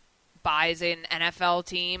Bezos buys an NFL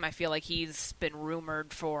team. I feel like he's been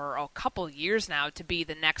rumored for a couple years now to be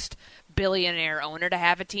the next billionaire owner to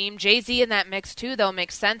have a team. Jay-Z in that mix too, though,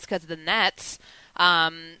 makes sense because of the Nets.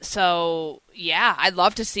 So yeah, I'd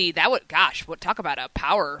love to see that. Talk about a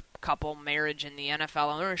power couple marriage in the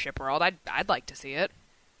NFL ownership world. I'd like to see it.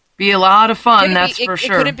 Be a lot of fun, for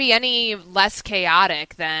sure. It couldn't be any less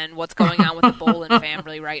chaotic than what's going on with the Bolin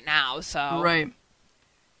family right now. So right.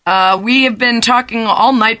 We have been talking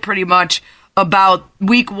all night pretty much about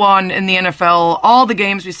week 1 in the NFL, all the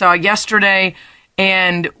games we saw yesterday,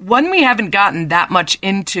 and one we haven't gotten that much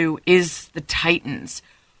into is the Titans.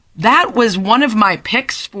 That was one of my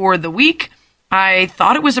picks for the week. I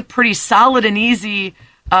thought it was a pretty solid and easy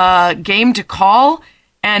game to call,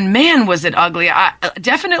 and man, was it ugly.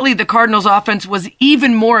 Definitely the Cardinals' offense was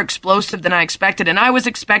even more explosive than I expected, and I was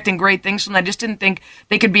expecting great things from them. I just didn't think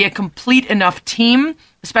they could be a complete enough team,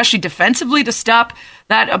 especially defensively, to stop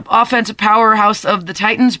that offensive powerhouse of the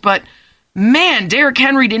Titans. But man, Derrick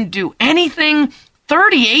Henry didn't do anything.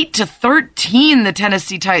 38-13, the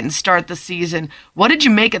Tennessee Titans start the season. What did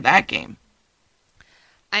you make of that game?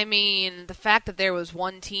 I mean, the fact that there was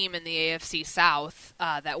one team in the AFC South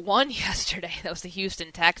that won yesterday, that was the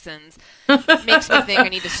Houston Texans, makes me think I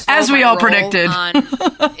need to slow as we all predicted on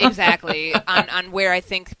where I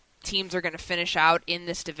think teams are going to finish out in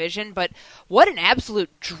this division. But what an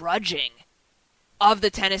absolute drudging of the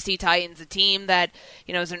Tennessee Titans, a team that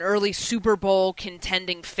is an early Super Bowl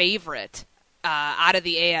contending favorite out of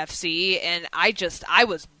the AFC, and I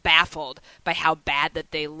was baffled by how bad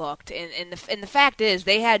that they looked. And the fact is,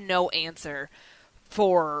 they had no answer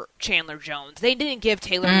for Chandler Jones. They didn't give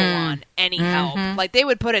Taylor Lewan any help. Like, they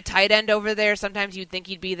would put a tight end over there. Sometimes you'd think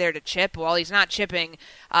he'd be there to chip. Well, he's not chipping.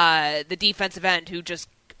 The defensive end who just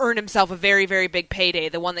earned himself a very, very big payday,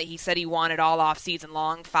 the one that he said he wanted all off season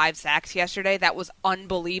long, 5 sacks yesterday. That was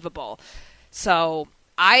unbelievable. So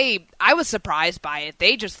I was surprised by it.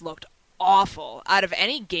 They just looked awful. Out of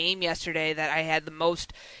any game yesterday that I had the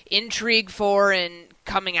most intrigue for and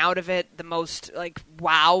coming out of it, the most,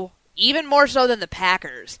 wow, even more so than the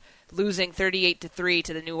Packers losing 38-3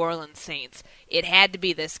 to the New Orleans Saints. It had to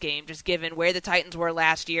be this game, just given where the Titans were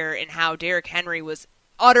last year and how Derrick Henry was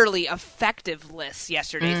utterly effectiveless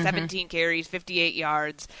yesterday. 17 carries, 58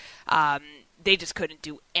 yards. They just couldn't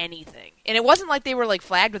do anything. And it wasn't like they were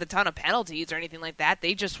flagged with a ton of penalties or anything like that.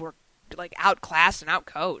 They just were outclassed and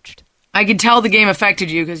outcoached. I could tell the game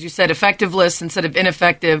affected you because you said effectiveness instead of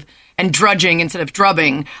ineffective and drudging instead of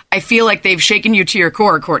drubbing. I feel like they've shaken you to your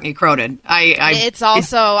core, Courtney Cronin.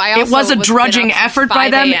 It was a drudging effort by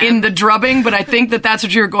them in the drubbing, but I think that's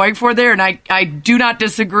what you're going for there, and I do not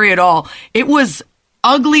disagree at all. It was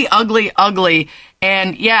ugly, ugly, ugly.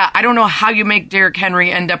 And, yeah, I don't know how you make Derrick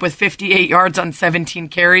Henry end up with 58 yards on 17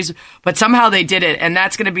 carries, but somehow they did it. And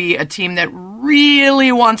that's going to be a team that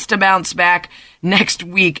really wants to bounce back next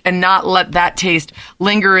week and not let that taste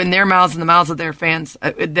linger in their mouths and the mouths of their fans.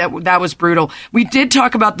 That was brutal. We did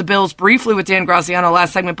talk about the Bills briefly with Dan Graziano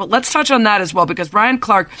last segment, but let's touch on that as well because Brian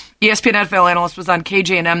Clark, ESPN NFL analyst, was on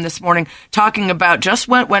KJM this morning talking about just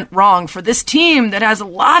what went wrong for this team that has a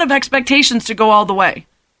lot of expectations to go all the way.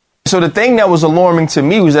 So the thing that was alarming to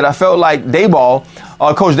me was that I felt like Coach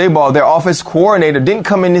Daboll, their offense coordinator, didn't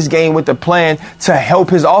come in this game with a plan to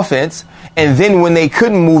help his offense. And then when they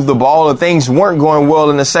couldn't move the ball or things weren't going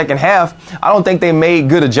well in the second half, I don't think they made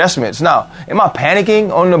good adjustments. Now, am I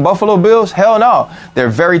panicking on the Buffalo Bills? Hell no. They're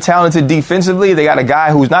very talented defensively. They got a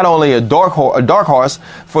guy who's not only a dark horse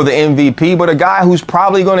for the MVP, but a guy who's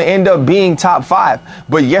probably going to end up being top 5.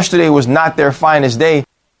 But yesterday was not their finest day.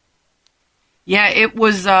 Yeah, it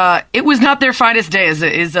was not their finest day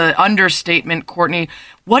is an understatement, Courtney.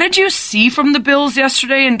 What did you see from the Bills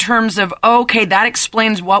yesterday in terms of, okay, that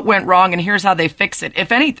explains what went wrong and here's how they fix it,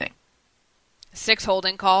 if anything? 6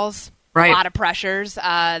 holding calls. Right. A lot of pressures.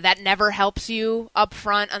 That never helps you up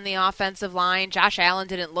front on the offensive line. Josh Allen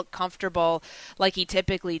didn't look comfortable like he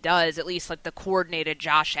typically does, at least like the coordinated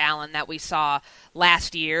Josh Allen that we saw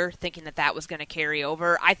last year, thinking that was going to carry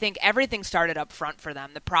over. I think everything started up front for them.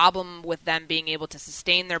 The problem with them being able to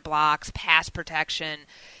sustain their blocks, pass protection,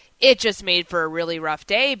 it just made for a really rough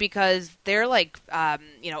day because they're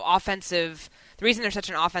offensive. The reason they're such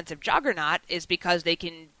an offensive juggernaut is because they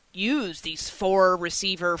can use these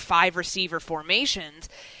 4-receiver, 5-receiver formations,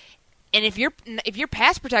 and if your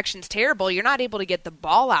pass protection's terrible, you're not able to get the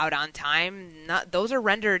ball out on time. Those are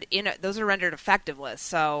rendered effectiveness.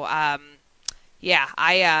 So, I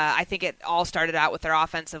think it all started out with their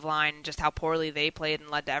offensive line, just how poorly they played, and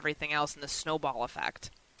led to everything else in the snowball effect.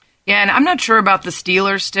 Yeah, and I'm not sure about the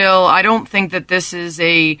Steelers still. I don't think that this is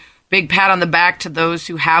a big pat on the back to those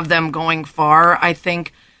who have them going far. I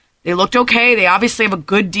think they looked okay. They obviously have a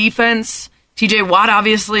good defense. TJ Watt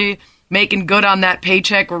obviously making good on that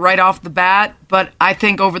paycheck right off the bat. But I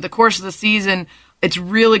think over the course of the season, it's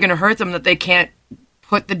really going to hurt them that they can't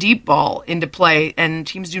put the deep ball into play. And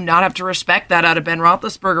teams do not have to respect that out of Ben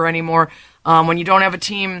Roethlisberger anymore. When you don't have a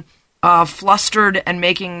team flustered and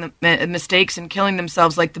making mistakes and killing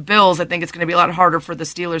themselves like the Bills, I think it's going to be a lot harder for the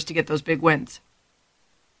Steelers to get those big wins.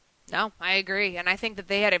 No, I agree, and I think that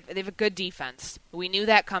they have a good defense. We knew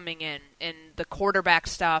that coming in, and the quarterback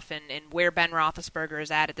stuff and where Ben Roethlisberger is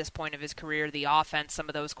at this point of his career, the offense, some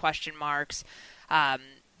of those question marks,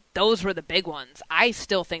 those were the big ones. I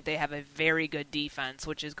still think they have a very good defense,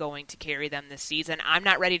 which is going to carry them this season. I'm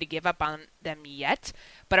not ready to give up on them yet,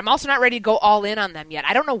 but I'm also not ready to go all in on them yet.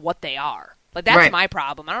 I don't know what they are. That's my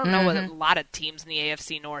problem. I don't know what a lot of teams in the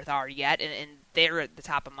AFC North are yet, and they're at the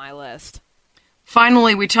top of my list.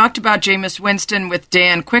 Finally, we talked about Jameis Winston with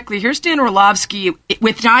Dan. Quickly, here's Dan Orlovsky,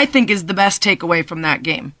 which I think is the best takeaway from that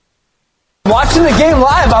game. Watching the game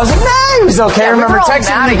live, I was like, nah, he was okay. I remember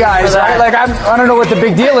texting you guys, right? I don't know what the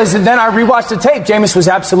big deal is. And then I rewatched the tape. Jameis was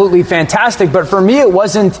absolutely fantastic. But for me, it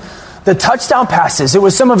wasn't the touchdown passes. It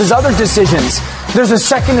was some of his other decisions. There's a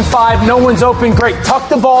 2nd and 5. No one's open. Great. Tuck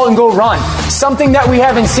the ball and go run. Something that we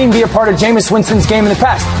haven't seen be a part of Jameis Winston's game in the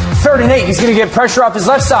past. 3rd and 8. He's going to get pressure off his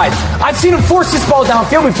left side. I've seen him force this ball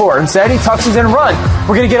downfield before. Instead, he tucks it in and run.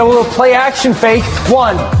 We're going to get a little play action fake.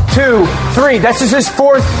 1, 2, 3. That's just his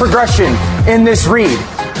 4th progression in this read.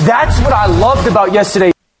 That's what I loved about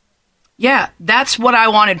yesterday. Yeah, that's what I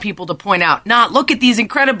wanted people to point out. Not look at these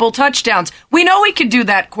incredible touchdowns. We know he could do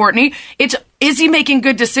that, Courtney. Is he making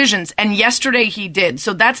good decisions? And yesterday he did.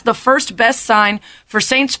 So that's the first best sign for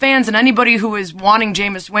Saints fans and anybody who is wanting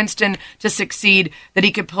Jameis Winston to succeed, that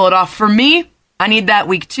he could pull it off. For me, I need that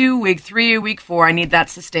week 2, week 3, week 4. I need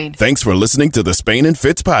that sustained. Thanks for listening to the Spain and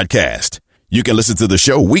Fitz podcast. You can listen to the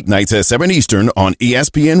show weeknights at 7 Eastern on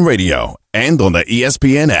ESPN Radio and on the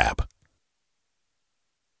ESPN app.